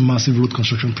massive road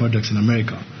construction projects in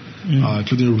America,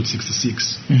 including Route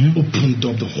 66, opened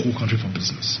up the whole country for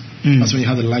business. That's when you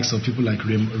had the likes of people like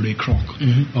Ray Kroc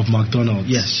of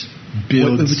McDonald's.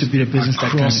 Build to be a business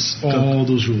across all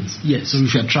those roads. So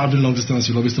if you're traveling long distance,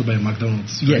 you'll always stop by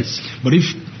McDonald's. Right? But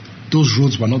if those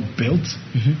roads were not built,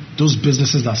 those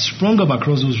businesses that sprung up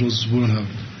across those roads wouldn't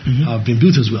have been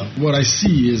built as well. What I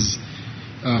see is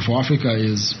for Africa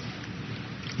is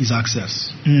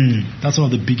access. That's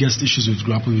one of the biggest issues we've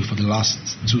grappled with for the last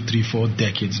 2, 3, 4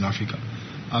 decades in Africa.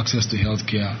 Access to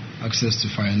healthcare, access to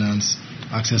finance,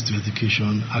 access to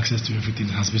education, access to everything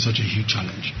has been such a huge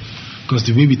challenge. Because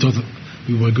the way we thought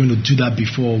we were going to do that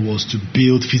before was to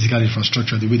build physical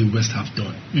infrastructure the way the West have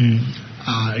done.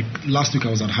 Last week I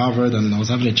was at Harvard and I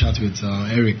was having a chat with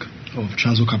Eric of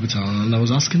Transworld Capital, and I was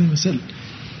asking him, I said,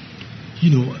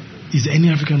 is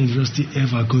any African university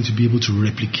ever going to be able to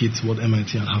replicate what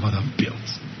MIT and Harvard have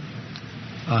built?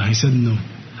 He said no.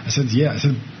 I said yeah.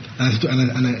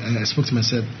 And I spoke to him and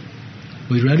said,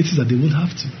 but the reality is that they won't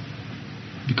have to,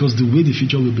 because the way the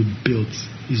future will be built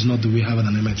is not the way Harvard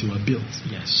and MIT were built.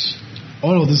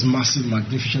 All of these massive,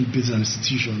 magnificent buildings and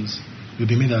institutions will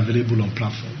be made available on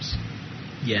platforms.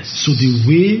 So the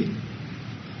way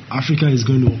Africa is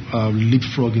going to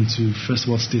leapfrog into first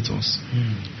world status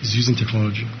is using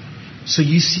technology. So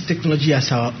you see technology as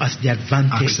the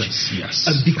advantage. Access, yes.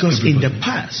 Because in the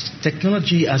past,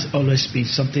 technology has always been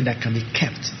something that can be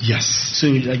kept. Yes. So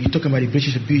like you're talking about the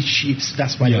British built ships,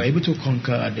 that's why they were able to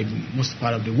conquer the most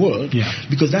part of the world. Yeah.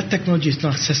 Because that technology is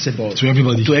not accessible to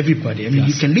everybody. I mean,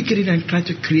 you can look at it and try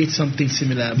to create something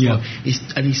similar, but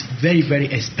it's very,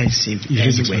 very expensive. It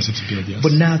is expensive to build, yes.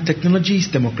 But now technology is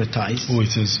democratized. Oh,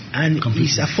 it is. And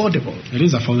it's affordable. It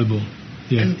is affordable.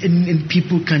 Yeah. And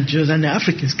people can and the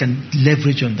Africans can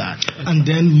leverage on that. And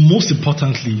then, most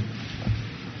importantly,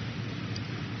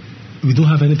 we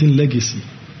don't have anything legacy.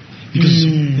 Because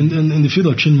in the field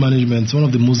of change management, one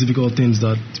of the most difficult things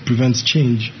that prevents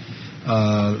change,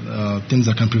 things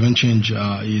that can prevent change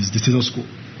is the status quo.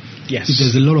 Yes. If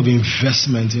there's a lot of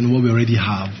investment in what we already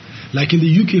have. Like in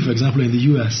the UK, for example, in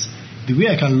the US, the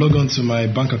way I can log on to my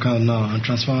bank account now and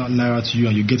transfer Naira to you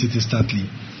and you get it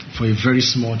instantly, for a very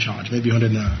small charge, maybe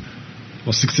 100 Naira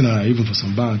or 60 Naira, even for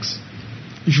some banks.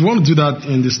 If you want to do that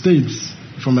in the States,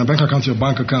 from your bank account to your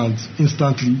bank account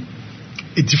instantly,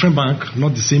 a different bank,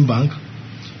 not the same bank,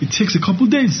 it takes a couple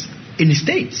days. In the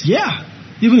States? Yeah,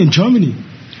 even in Germany.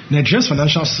 Nigeria's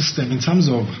financial system, in terms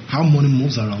of how money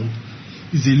moves around,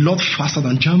 is a lot faster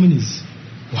than Germany's.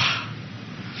 Wow.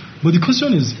 But the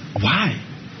question is, why?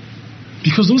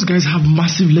 Because those guys have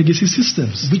massive legacy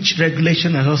systems. Which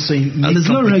regulation has also and there's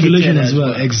no regulation as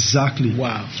well. Exactly.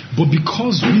 Wow. But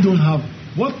because we don't have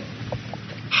what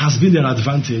has been their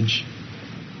advantage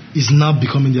is now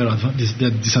becoming their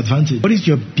disadvantage. What is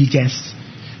your biggest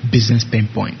business pain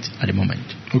point at the moment?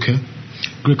 Okay.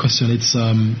 Great question. It's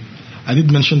I did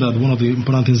mention that one of the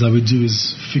important things that we do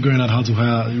is figuring out how to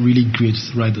hire really great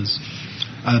riders.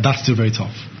 That's still very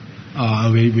tough.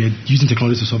 We're using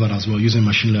technology to solve that as well, using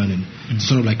machine learning to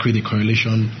sort of like create a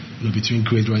correlation, between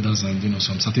great riders and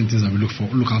some certain things that we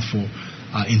look out for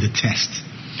in the test.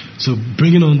 So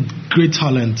bringing on great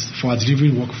talent for our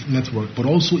delivery network, but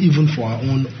also even for our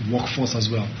own workforce as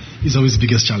well, is always the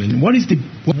biggest challenge. What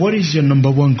is your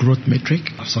number one growth metric?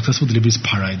 Successful deliveries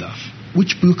per rider.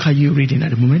 Which book are you reading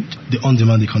at the moment? The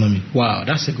On-Demand Economy. Wow,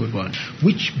 that's a good one.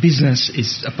 Which business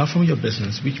apart from your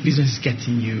business, which business is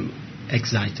getting you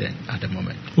excited at the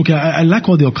moment? Okay, I like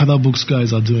what the Okada Books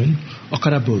guys are doing.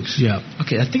 Okada Books? Yeah.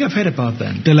 Okay, I think I've heard about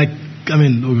them. They're like,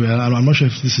 I'm not sure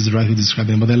if this is the right way to describe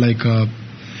them, but they're like,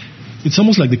 it's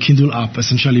almost like the Kindle app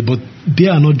essentially, but they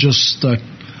are not just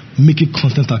making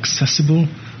content accessible,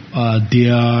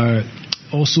 they are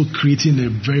also creating a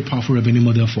very powerful revenue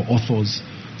model for authors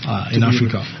in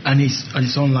Africa. And it's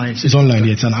online. It's online,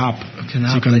 yeah, it's an app. So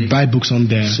you can buy books on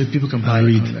there. So people can buy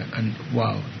read. On there. And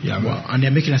wow. Yeah, wow. And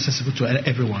they're making it accessible to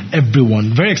everyone.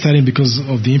 Everyone. Very exciting because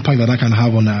of the impact that can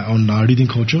have on our reading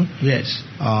culture. Yes.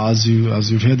 As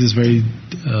you've heard this very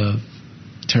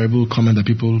terrible comment that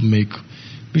people make,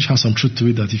 which has some truth to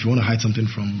it, that if you want to hide something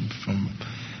from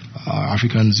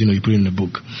Africans, you put it in a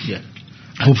book. Yeah.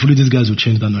 Hopefully these guys will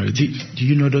change that narrative. Do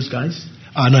you know those guys?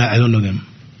 No, I don't know them.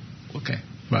 Okay.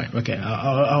 Right, okay.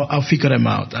 I'll figure them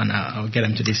out and I'll get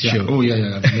them to this show. Oh,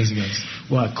 yeah. Amazing guys.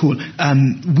 Wow, cool.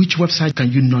 Which website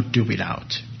can you not do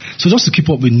without? So just to keep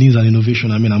up with news and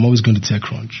innovation, I'm always going to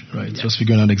TechCrunch, right? Yeah. Just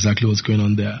figuring out exactly what's going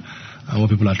on there and what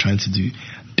people are trying to do.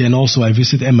 Then also I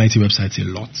visit MIT websites a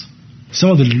lot.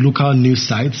 Some of the local news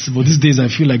sites, but these days I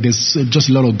feel like there's just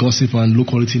a lot of gossip and low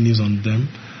quality news on them.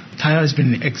 Tayo, it's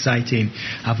been exciting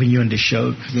having you on the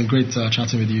show. It's been great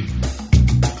chatting with you.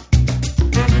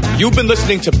 You've been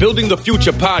listening to Building the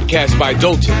Future podcast by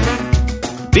Dolton.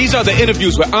 These are the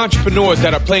interviews with entrepreneurs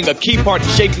that are playing a key part in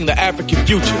shaping the African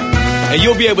future, and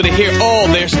you'll be able to hear all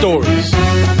their stories.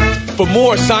 For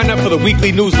more, sign up for the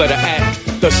weekly newsletter at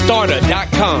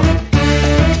thestarter.com.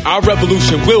 Our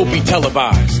revolution will be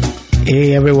televised.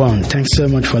 Hey everyone, thanks so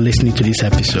much for listening to this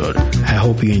episode. I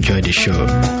hope you enjoyed the show.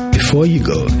 Before you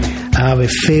go, I have a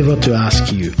favor to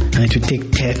ask you, and it will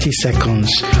take 30 seconds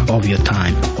of your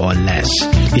time or less.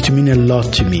 It will mean a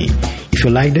lot to me. If you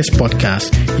like this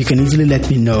podcast, you can easily let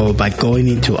me know by going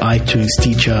into iTunes,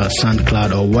 Stitcher,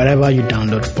 SoundCloud, or wherever you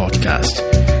download podcasts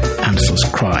and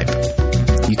subscribe.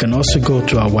 You can also go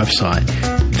to our website,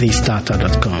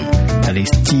 thestarter.com. That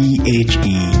is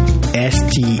THESTARTA.com,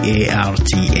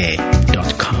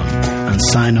 and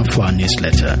sign up for our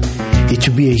newsletter. It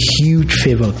will be a huge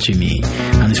favor to me,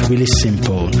 and it's really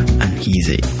simple and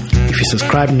easy. If you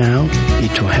subscribe now,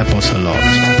 it will help us a lot.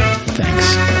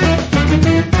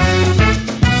 Thanks.